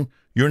buying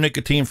your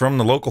nicotine from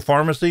the local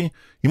pharmacy,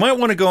 you might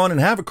want to go in and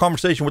have a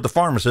conversation with the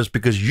pharmacist,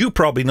 because you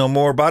probably know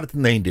more about it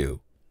than they do.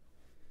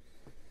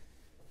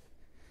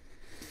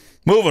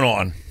 Moving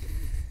on.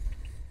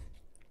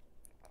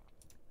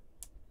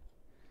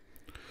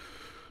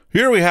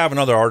 Here we have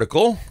another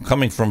article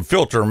coming from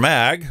Filter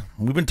Mag.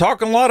 We've been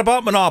talking a lot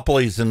about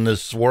monopolies in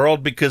this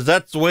world, because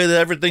that's the way that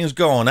everything's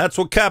going. That's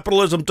what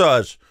capitalism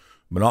does.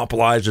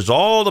 Monopolizes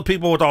all the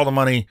people with all the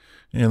money,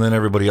 and then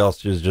everybody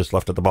else is just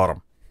left at the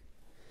bottom.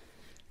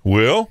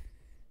 Well,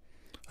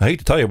 I hate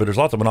to tell you, but there's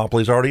lots of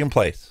monopolies already in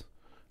place,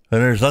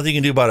 and there's nothing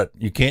you can do about it.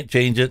 You can't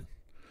change it.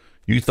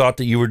 You thought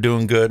that you were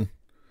doing good.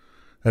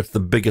 That's the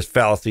biggest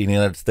fallacy in the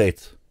United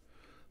States.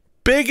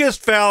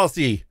 Biggest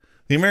fallacy.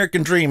 The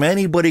American dream.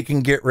 Anybody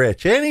can get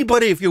rich.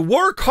 Anybody, if you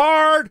work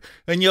hard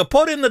and you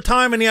put in the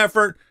time and the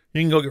effort,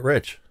 you can go get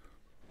rich.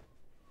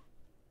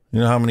 You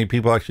know how many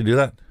people actually do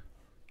that?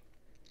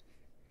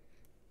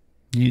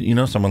 You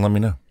know someone, let me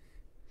know.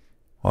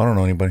 I don't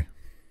know anybody.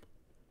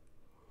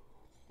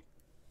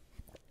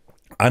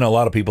 I know a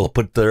lot of people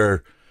put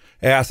their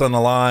ass on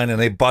the line and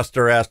they bust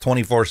their ass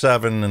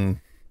 24/7, and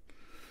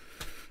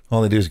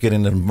all they do is get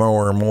into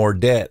more and more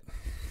debt.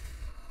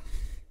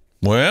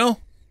 Well,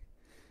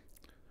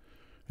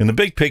 in the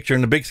big picture,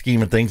 in the big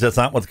scheme of things, that's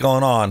not what's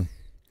going on.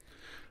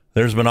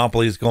 There's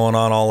monopolies going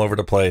on all over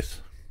the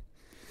place.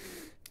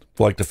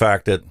 Like the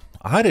fact that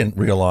I didn't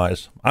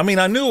realize. I mean,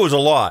 I knew it was a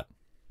lot,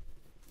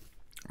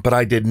 but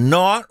I did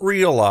not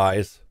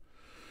realize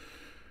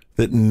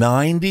that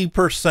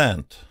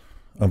 90%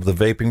 of the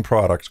vaping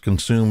products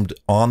consumed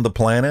on the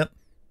planet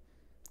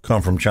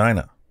come from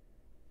China.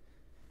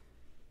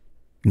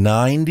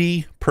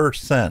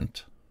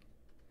 90%.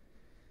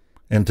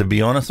 And to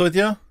be honest with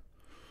you,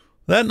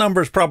 that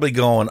number is probably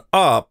going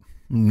up,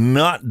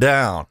 not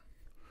down.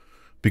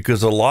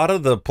 Because a lot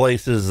of the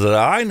places that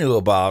I knew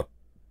about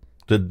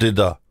that did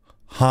the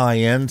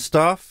high-end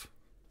stuff,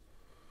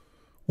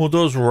 well,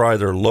 those were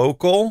either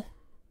local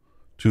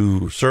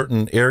to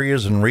certain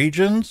areas and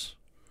regions,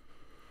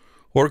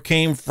 or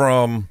came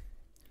from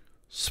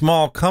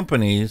small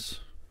companies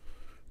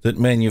that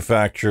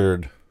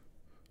manufactured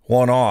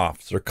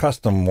one-offs or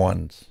custom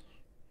ones.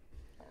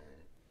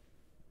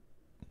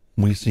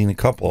 We've seen a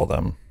couple of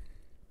them.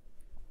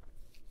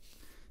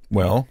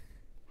 Well,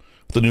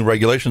 with the new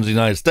regulations in the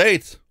United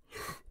States,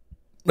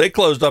 they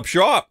closed up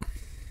shop.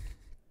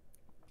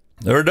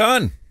 They're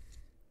done.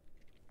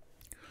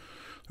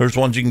 There's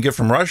ones you can get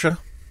from Russia.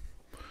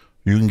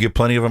 You can get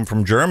plenty of them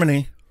from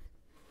Germany.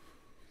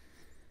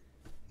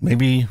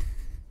 Maybe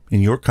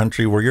in your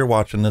country where you're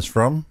watching this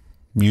from,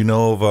 you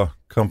know of a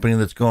company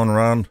that's going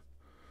around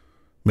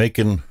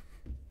making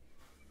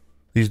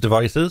these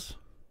devices.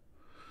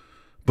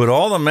 But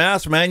all the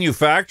mass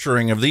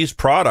manufacturing of these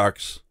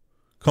products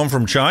come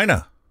from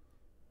China.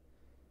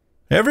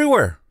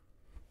 Everywhere.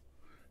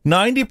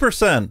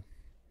 90%.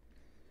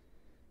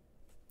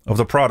 of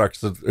the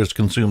products that is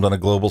consumed on a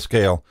global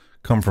scale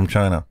come from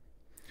China.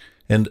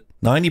 And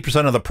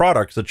 90% of the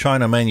products that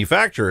China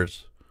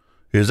manufactures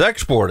is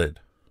exported.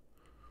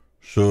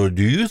 So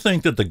do you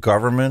think that the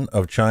government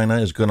of China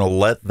is going to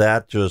let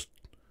that just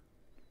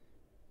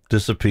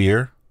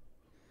disappear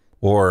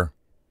or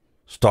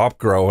stop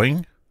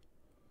growing?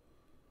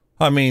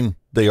 I mean,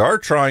 they are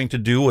trying to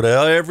do what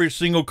every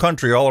single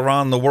country all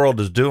around the world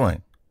is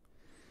doing.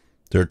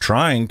 They're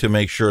trying to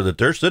make sure that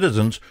their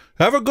citizens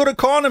have a good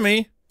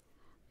economy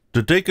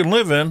that they can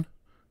live in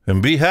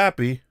and be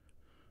happy.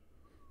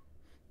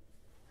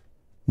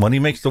 Money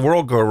makes the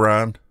world go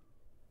around.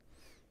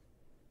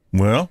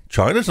 Well,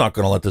 China's not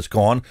going to let this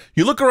go on.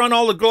 You look around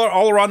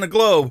all around the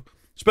globe,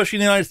 especially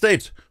in the United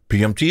States,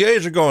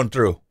 PMTAs are going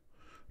through.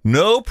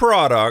 No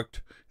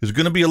product is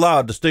going to be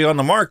allowed to stay on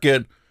the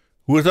market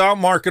without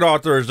market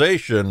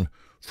authorization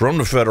from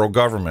the federal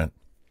government.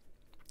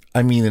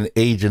 I mean, an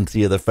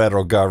agency of the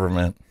federal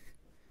government,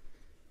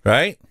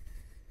 right?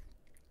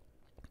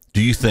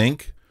 Do you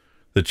think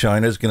that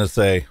China is going to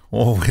say,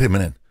 oh, wait a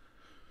minute,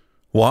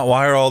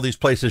 why are all these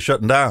places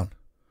shutting down?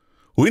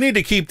 We need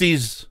to keep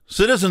these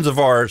citizens of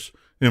ours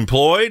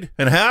employed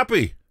and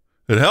happy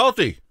and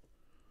healthy.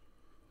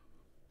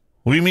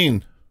 What do you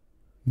mean?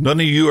 None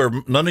of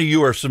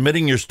you are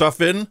submitting your stuff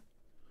in?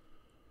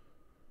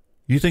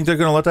 You think they're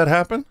going to let that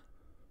happen?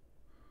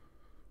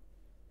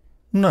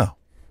 No.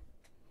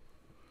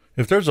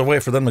 If there's a way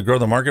for them to grow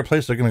the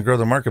marketplace, they're going to grow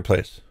the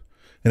marketplace.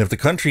 And if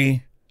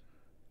the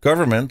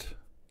government,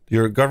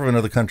 your government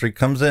of the country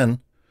comes in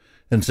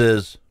and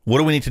says, what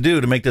do we need to do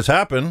to make this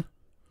happen?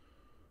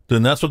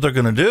 Then that's what they're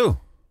going to do.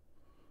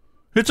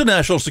 It's a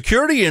national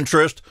security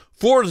interest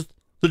for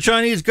the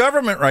Chinese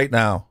government right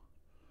now.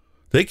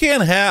 They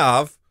can't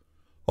have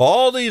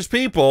all these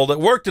people that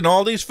worked in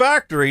all these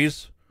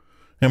factories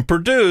and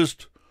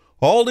produced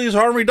all these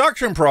harm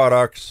reduction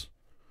products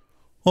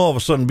all of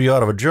a sudden be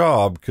out of a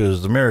job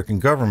because the American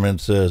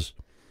government says,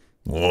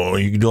 well,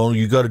 you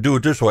got to do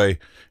it this way.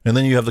 And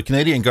then you have the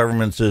Canadian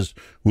government says,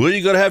 well,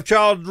 you got to have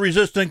child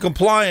resistant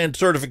compliant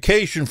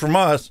certification from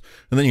us.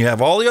 And then you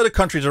have all the other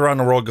countries around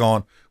the world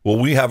going, well,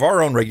 we have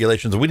our own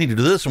regulations and we need to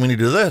do this and we need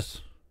to do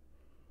this.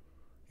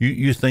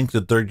 You think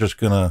that they're just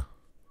going to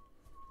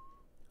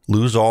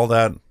lose all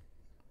that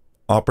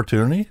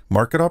opportunity,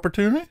 market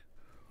opportunity?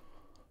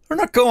 They're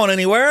not going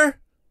anywhere.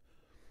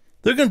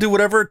 They're going to do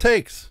whatever it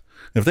takes.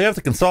 If they have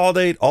to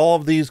consolidate all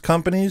of these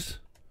companies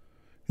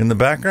in the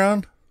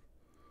background,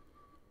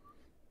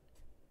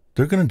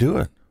 they're going to do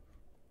it.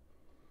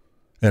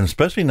 And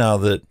especially now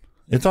that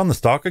it's on the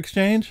stock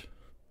exchange,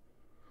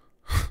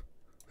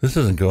 this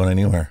isn't going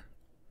anywhere.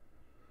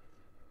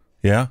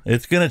 Yeah,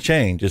 it's going to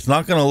change. It's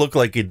not going to look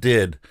like it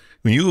did.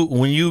 When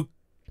you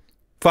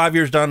 5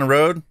 years down the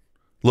road,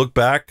 look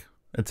back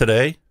at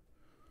today,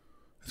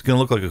 it's going to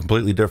look like a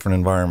completely different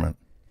environment.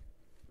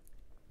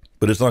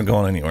 But it's not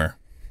going anywhere.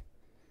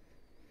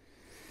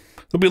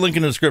 There'll be a link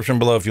in the description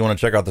below if you want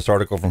to check out this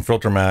article from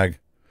Filter Mag.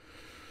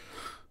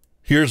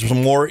 Here's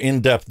some more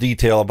in-depth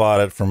detail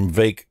about it from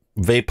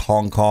Vape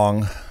Hong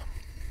Kong.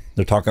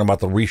 They're talking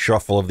about the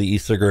reshuffle of the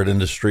e-cigarette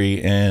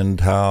industry and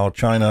how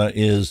China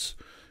is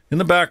in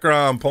the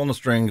background, pulling the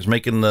strings,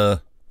 making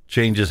the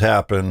changes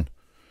happen.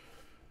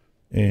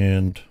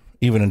 And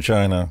even in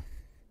China,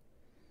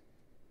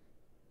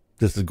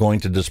 this is going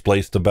to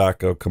displace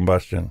tobacco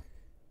combustion.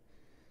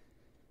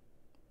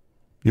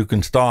 You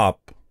can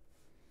stop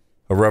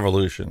a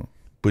revolution,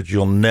 but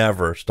you'll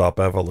never stop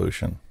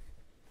evolution.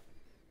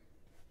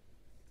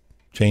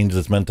 Change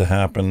that's meant to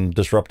happen,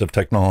 disruptive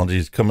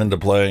technologies come into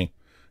play.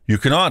 You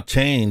cannot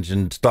change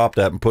and stop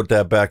that and put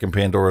that back in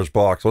Pandora's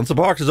box. Once the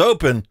box is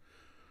open,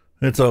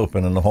 it's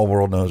open and the whole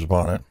world knows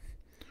about it.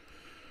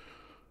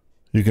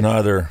 You can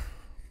either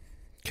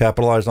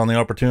capitalize on the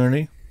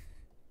opportunity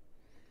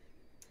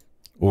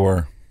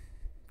or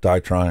die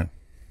trying.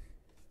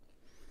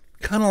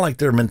 Kind of like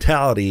their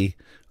mentality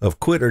of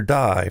quit or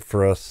die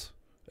for us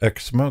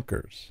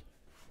ex-smokers.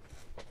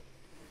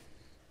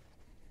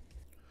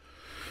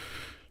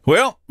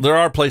 Well, there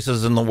are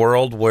places in the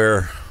world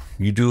where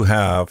you do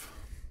have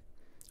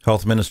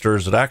health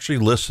ministers that actually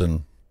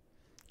listen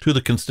to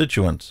the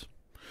constituents.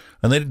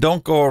 And they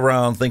don't go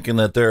around thinking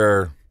that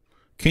they're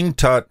King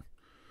Tut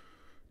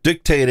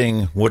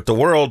dictating what the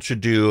world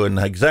should do and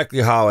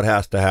exactly how it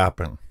has to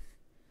happen.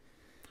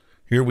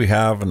 Here we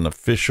have an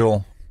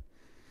official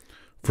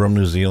from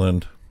New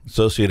Zealand,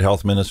 Associate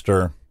Health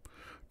Minister,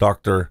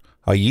 Dr.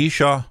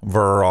 Ayesha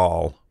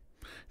Verrall,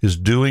 is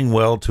doing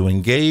well to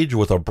engage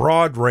with a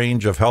broad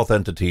range of health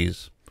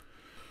entities.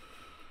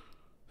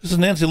 This is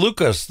Nancy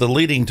Lucas, the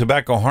leading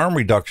tobacco harm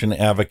reduction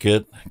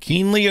advocate,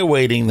 keenly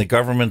awaiting the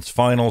government's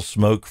final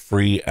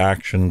smoke-free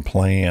action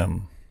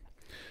plan.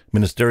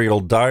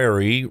 Ministerial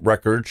diary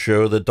records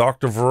show that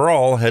Dr.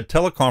 Verrall had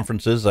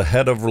teleconferences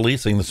ahead of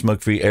releasing the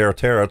Smoke-Free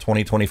Aotearoa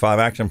 2025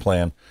 action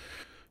plan.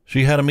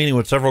 She had a meeting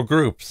with several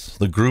groups.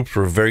 The groups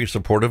were very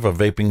supportive of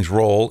vaping's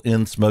role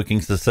in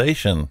smoking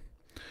cessation.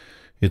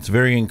 It's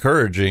very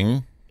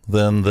encouraging,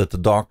 then, that the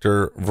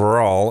Dr.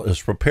 Verrall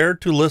is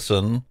prepared to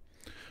listen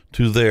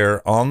to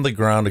their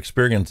on-the-ground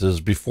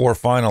experiences before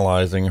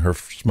finalizing her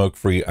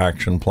smoke-free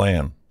action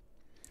plan.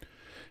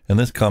 And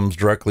this comes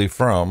directly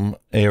from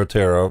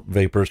Aoterra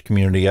Vapers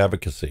Community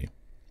Advocacy.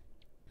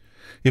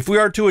 If we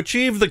are to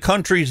achieve the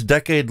country's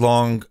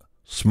decade-long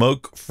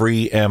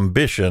smoke-free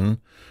ambition,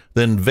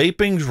 then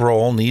vaping's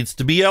role needs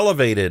to be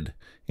elevated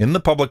in the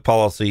public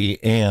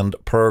policy and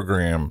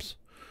programs.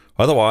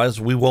 Otherwise,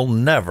 we will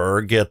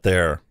never get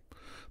there.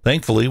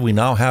 Thankfully, we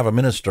now have a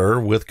minister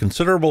with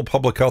considerable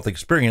public health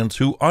experience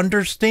who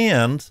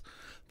understands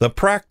the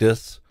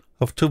practice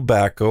of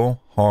tobacco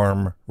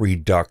harm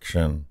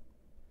reduction.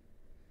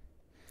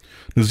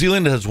 New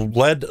Zealand has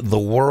led the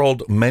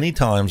world many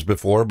times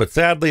before, but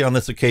sadly on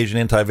this occasion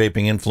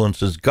anti-vaping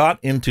influences got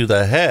into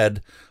the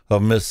head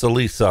of Ms.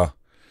 SEATA.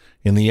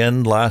 In the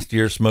end, last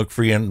year's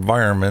Smoke-Free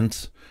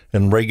Environments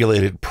and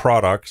Regulated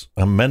Products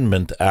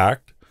Amendment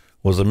Act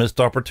was a missed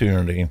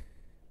opportunity.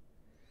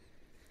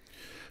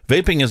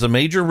 Vaping is a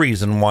major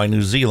reason why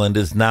New Zealand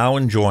is now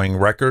enjoying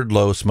record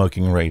low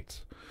smoking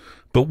rates,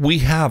 but we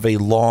have a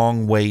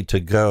long way to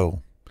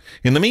go.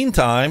 In the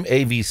meantime,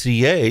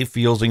 AVCA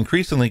feels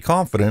increasingly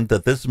confident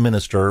that this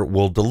minister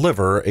will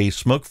deliver a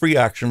smoke-free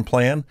action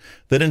plan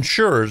that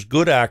ensures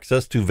good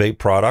access to vape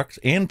products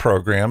and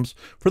programs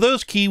for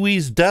those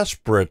Kiwis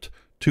desperate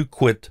to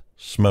quit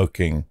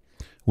smoking.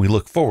 We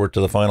look forward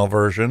to the final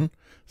version,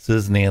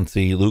 says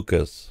Nancy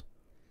Lucas.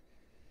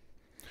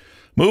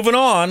 Moving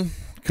on,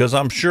 because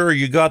I'm sure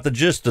you got the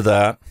gist of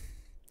that.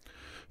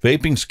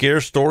 Vaping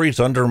scare stories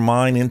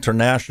undermine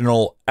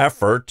international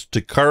efforts to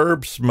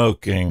curb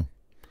smoking.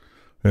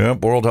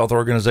 Yep, World Health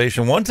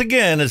Organization once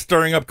again is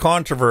stirring up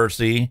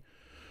controversy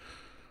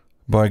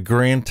by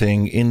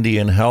granting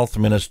Indian Health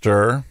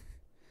Minister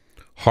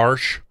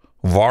Harsh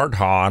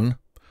Vardhan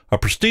a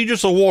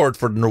prestigious award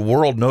for the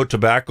World No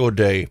Tobacco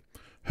Day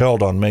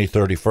held on May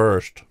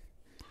 31st.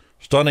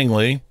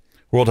 Stunningly,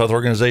 World Health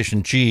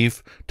Organization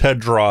Chief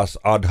Tedros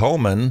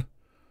Adhanom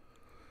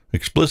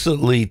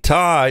explicitly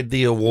tied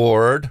the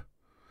award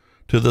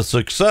to the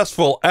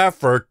successful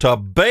effort to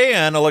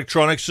ban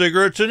electronic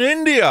cigarettes in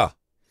India,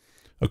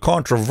 a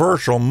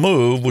controversial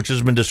move which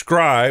has been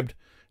described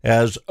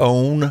as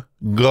own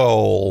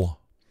goal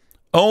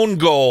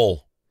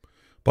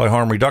by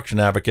harm reduction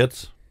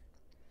advocates.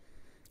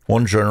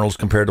 One journalist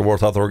compared the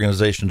World Health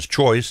Organization's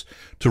choice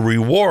to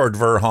reward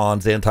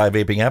Verhan's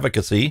anti-vaping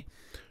advocacy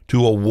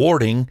to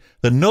awarding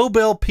the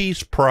Nobel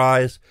Peace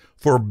Prize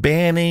for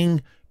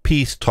banning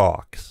peace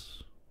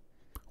talks,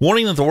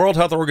 warning that the World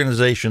Health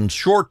Organization's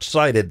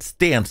short-sighted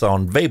stance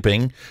on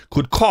vaping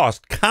could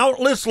cost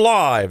countless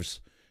lives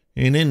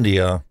in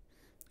India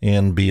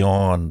and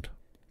beyond.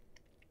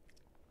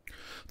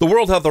 The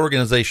World Health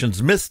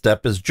Organization's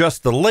misstep is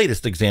just the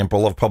latest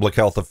example of public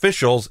health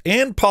officials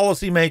and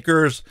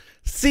policymakers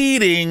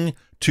ceding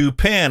to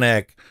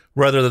panic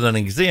rather than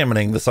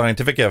examining the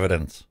scientific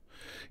evidence.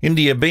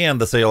 India banned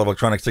the sale of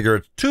electronic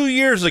cigarettes 2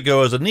 years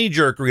ago as a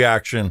knee-jerk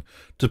reaction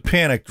to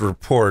panicked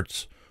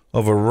reports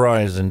of a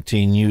rise in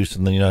teen use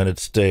in the United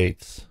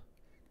States.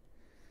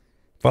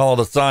 Follow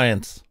the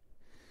science.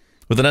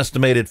 With an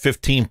estimated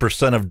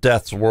 15% of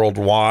deaths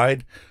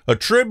worldwide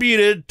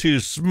attributed to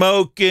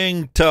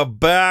smoking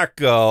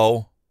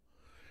tobacco,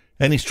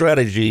 any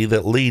strategy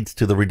that leads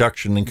to the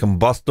reduction in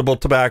combustible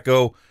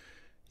tobacco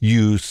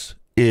use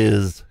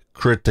is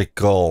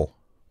critical.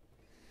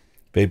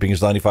 Vaping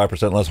is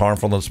 95% less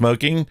harmful than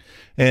smoking,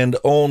 and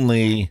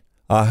only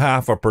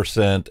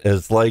 0.5%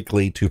 is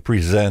likely to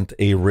present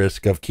a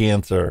risk of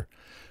cancer.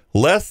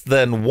 Less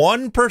than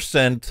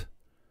 1%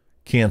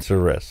 cancer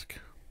risk.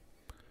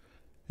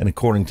 And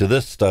according to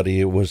this study,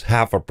 it was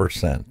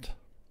 0.5%.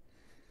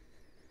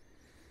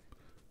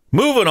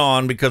 Moving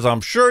on, because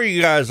I'm sure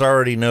you guys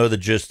already know the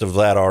gist of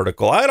that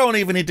article. I don't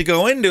even need to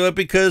go into it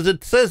because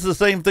it says the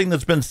same thing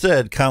that's been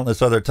said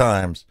countless other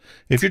times.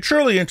 If you're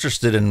truly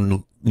interested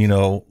in,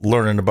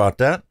 learning about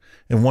that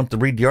and want to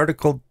read the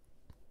article,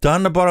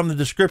 down the bottom of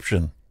the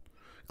description,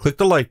 click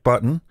the like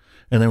button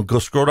and then go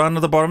scroll down to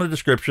the bottom of the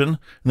description and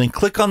then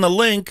click on the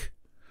link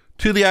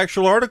to the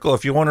actual article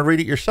if you want to read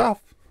it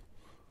yourself.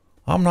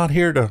 I'm not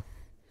here to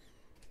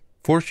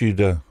force you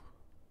to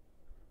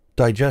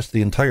digest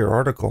the entire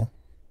article.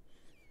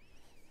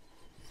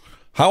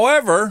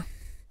 However,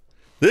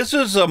 this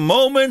is a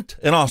moment,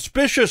 an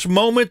auspicious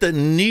moment that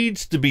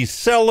needs to be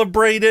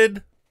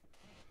celebrated.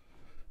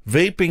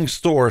 Vaping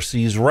store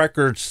sees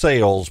record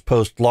sales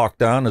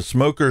post-lockdown as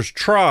smokers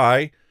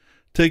try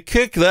to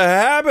kick the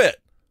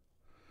habit.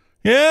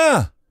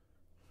 Yeah.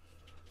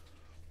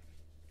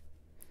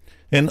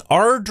 An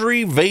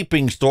Ardrey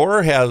vaping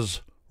store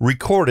has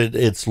recorded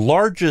its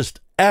largest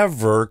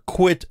ever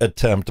quit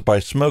attempt by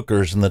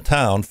smokers in the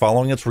town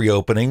following its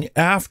reopening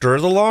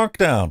after the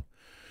lockdown.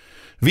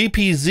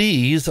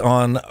 VPZ's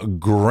on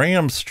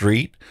Graham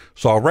Street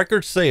saw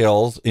record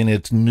sales in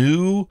its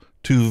new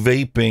to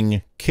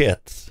vaping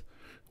kits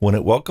when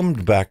it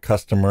welcomed back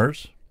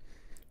customers,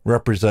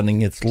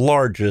 representing its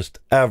largest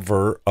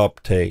ever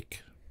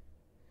uptake.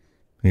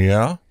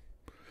 Yeah,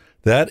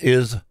 that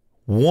is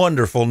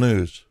wonderful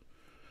news.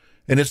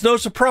 And it's no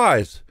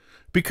surprise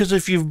Because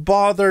if you've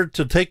bothered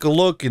to take a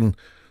look and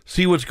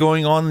see what's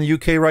going on in the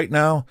UK right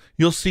now,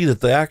 you'll see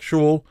that the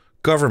actual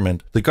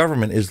government,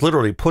 is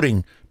literally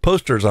putting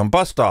posters on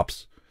bus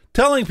stops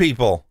telling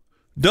people,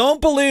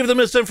 don't believe the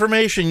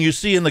misinformation you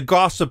see in the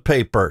gossip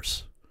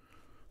papers.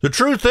 The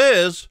truth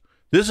is,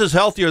 this is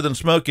healthier than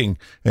smoking.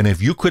 And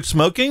if you quit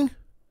smoking,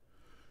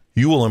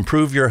 you will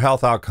improve your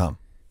health outcome.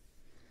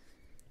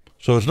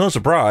 So it's no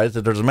surprise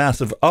that there's a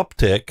massive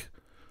uptick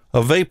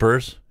of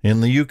vapors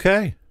in the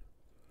UK.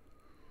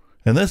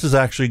 And this is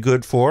actually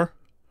good for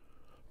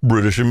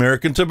British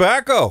American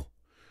Tobacco,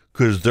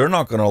 because they're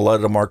not going to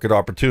let a market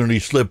opportunity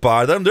slip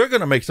by them. They're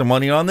going to make some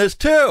money on this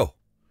too.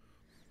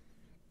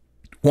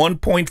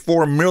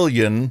 1.4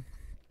 million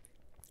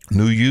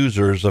new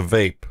users of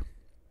vape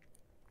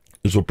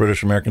is what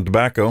British American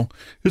Tobacco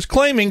is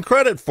claiming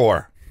credit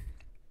for.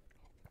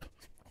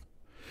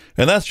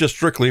 And that's just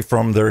strictly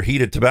from their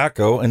heated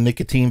tobacco and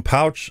nicotine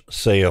pouch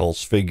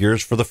sales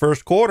figures for the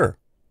first quarter.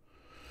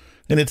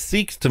 And it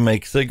seeks to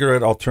make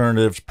cigarette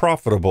alternatives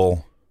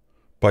profitable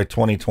by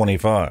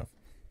 2025.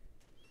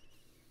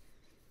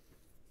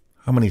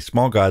 How many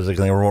small guys are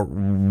going to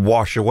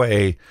wash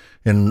away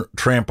and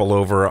trample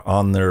over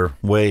on their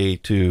way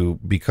to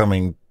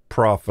becoming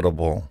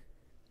profitable?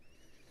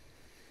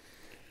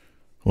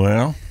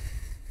 Well,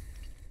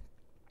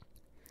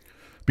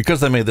 because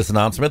they made this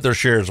announcement, their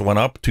shares went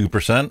up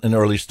 2% in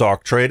early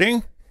stock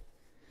trading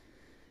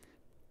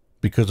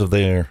because of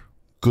their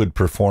good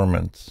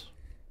performance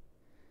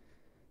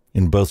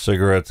in both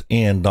cigarettes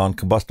and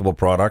non-combustible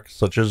products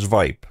such as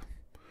Vape,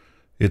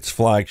 its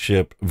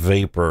flagship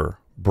vapor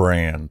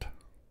brand.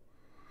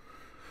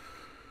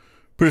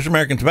 British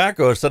American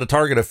Tobacco has set a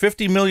target of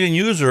 50 million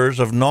users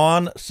of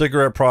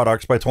non-cigarette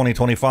products by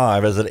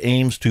 2025 as it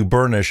aims to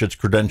burnish its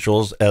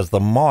credentials as the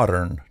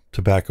modern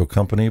tobacco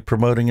company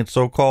promoting its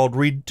so-called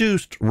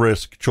reduced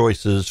risk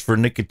choices for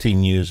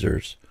nicotine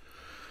users.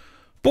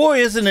 Boy,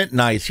 isn't it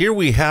nice. Here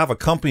we have a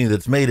company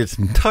that's made its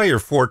entire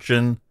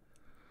fortune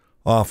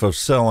off of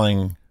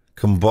selling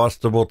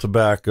combustible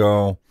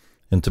tobacco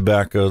and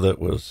tobacco that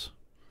was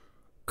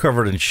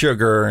covered in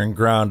sugar and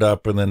ground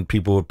up, and then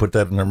people would put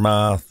that in their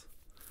mouth.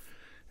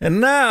 And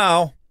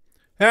now,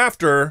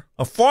 after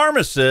a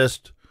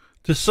pharmacist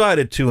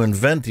decided to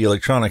invent the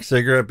electronic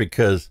cigarette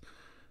because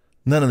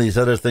none of these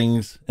other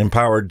things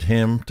empowered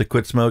him to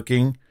quit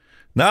smoking,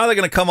 now they're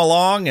going to come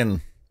along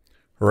and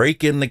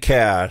rake in the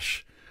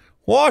cash,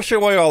 wash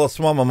away all the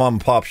small mom and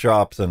pop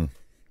shops, and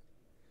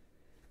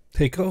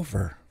take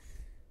over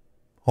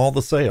all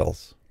the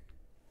sales.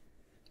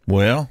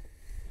 Well,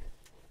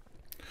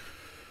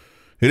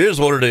 it is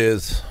what it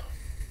is.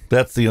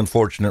 That's the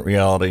unfortunate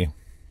reality.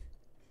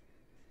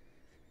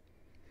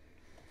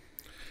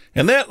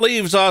 And that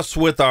leaves us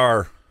with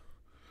our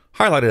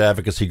highlighted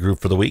advocacy group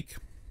for the week.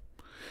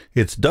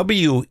 It's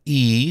we-vape.org.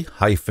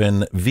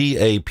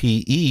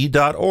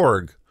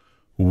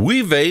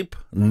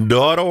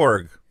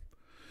 wevape.org.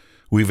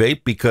 We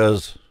vape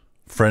because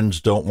friends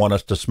don't want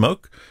us to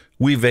smoke.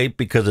 We vape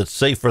because it's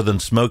safer than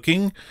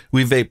smoking.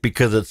 We vape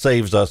because it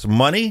saves us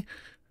money.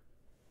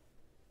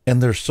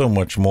 And there's so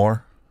much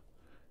more.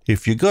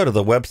 If you go to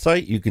the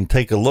website, you can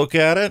take a look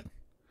at it.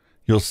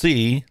 You'll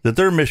see that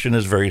their mission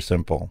is very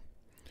simple.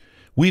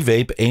 We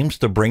Vape aims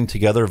to bring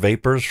together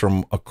vapers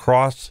from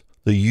across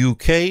the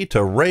UK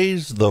to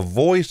raise the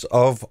voice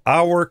of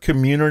our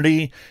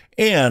community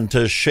and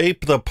to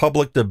shape the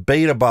public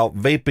debate about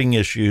vaping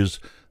issues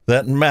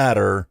that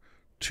matter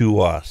to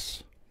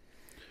us.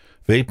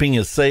 Vaping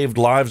has saved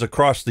lives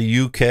across the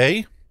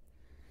UK,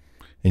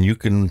 and you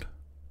can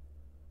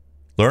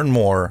learn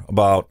more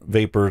about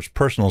vapers'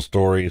 personal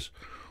stories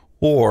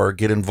or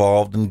get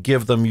involved and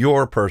give them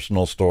your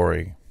personal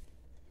story.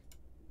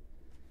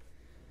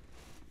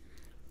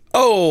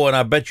 Oh, and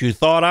I bet you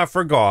thought I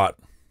forgot.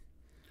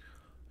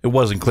 It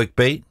wasn't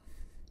clickbait.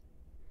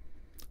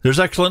 There's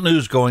excellent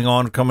news going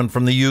on coming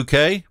from the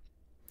UK.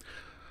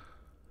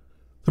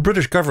 The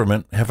British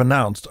government have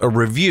announced a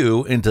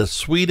review into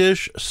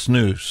Swedish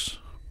Snus.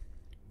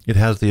 It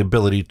has the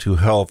ability to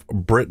help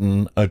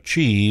Britain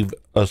achieve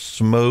a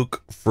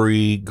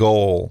smoke-free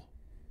goal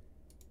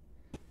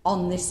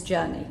on this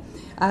journey.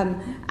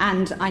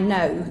 And I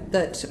know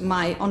that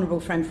my honourable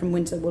friend from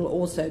Windsor will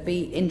also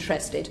be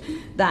interested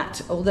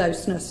that although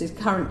snus is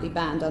currently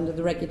banned under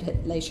the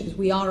regulations,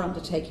 we are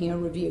undertaking a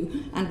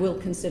review and will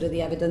consider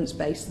the evidence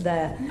base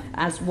there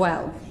as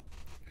well.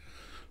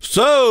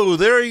 So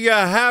there you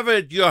have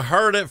it. You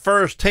heard it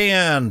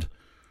firsthand.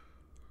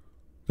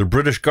 The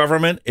British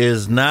government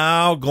is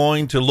now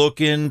going to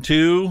look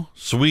into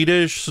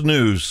Swedish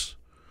Snus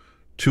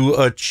to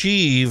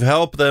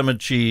help them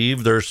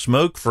achieve their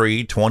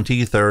smoke-free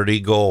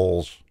 2030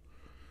 goals.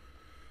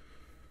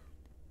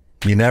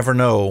 You never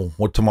know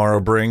what tomorrow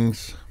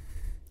brings.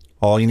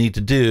 All you need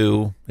to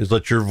do is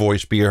let your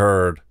voice be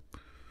heard.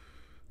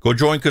 Go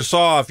join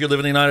CASAW if you live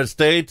in the United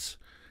States.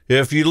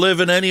 If you live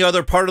in any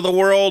other part of the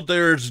world,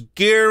 there's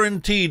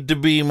guaranteed to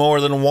be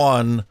more than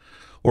one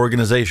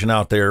organization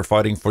out there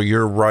fighting for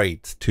your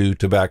right to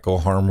tobacco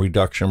harm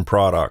reduction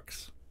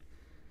products.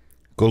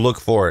 Go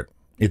look for it.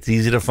 It's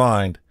easy to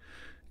find.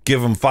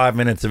 give them 5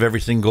 minutes of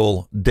every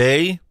single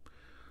day,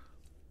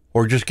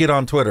 or just get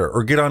on Twitter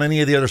or get on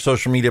any of the other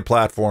social media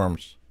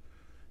platforms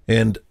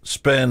and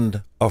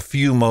spend a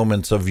few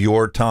moments of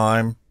your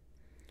time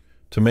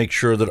to make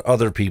sure that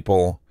other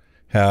people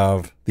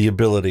have the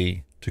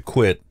ability to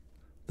quit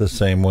the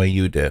same way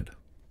you did.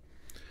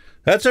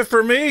 That's it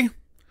for me.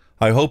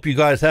 I hope you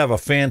guys have a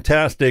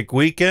fantastic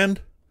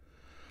weekend.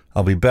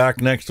 I'll be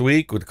back next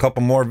week with a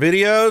couple more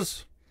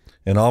videos,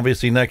 and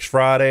obviously next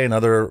Friday,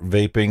 another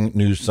vaping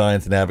news,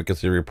 science, and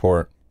advocacy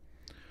report.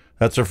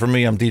 That's it for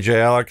me. I'm DJ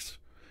Alex.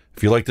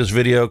 If you like this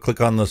video,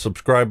 click on the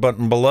subscribe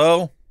button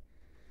below,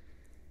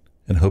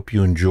 and hope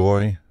you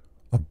enjoy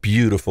a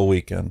beautiful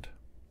weekend.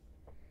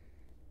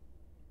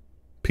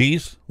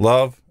 Peace,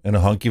 love, and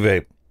a hunky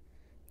vape.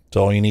 It's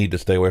all you need to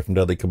stay away from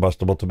deadly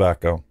combustible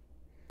tobacco.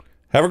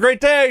 Have a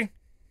great day!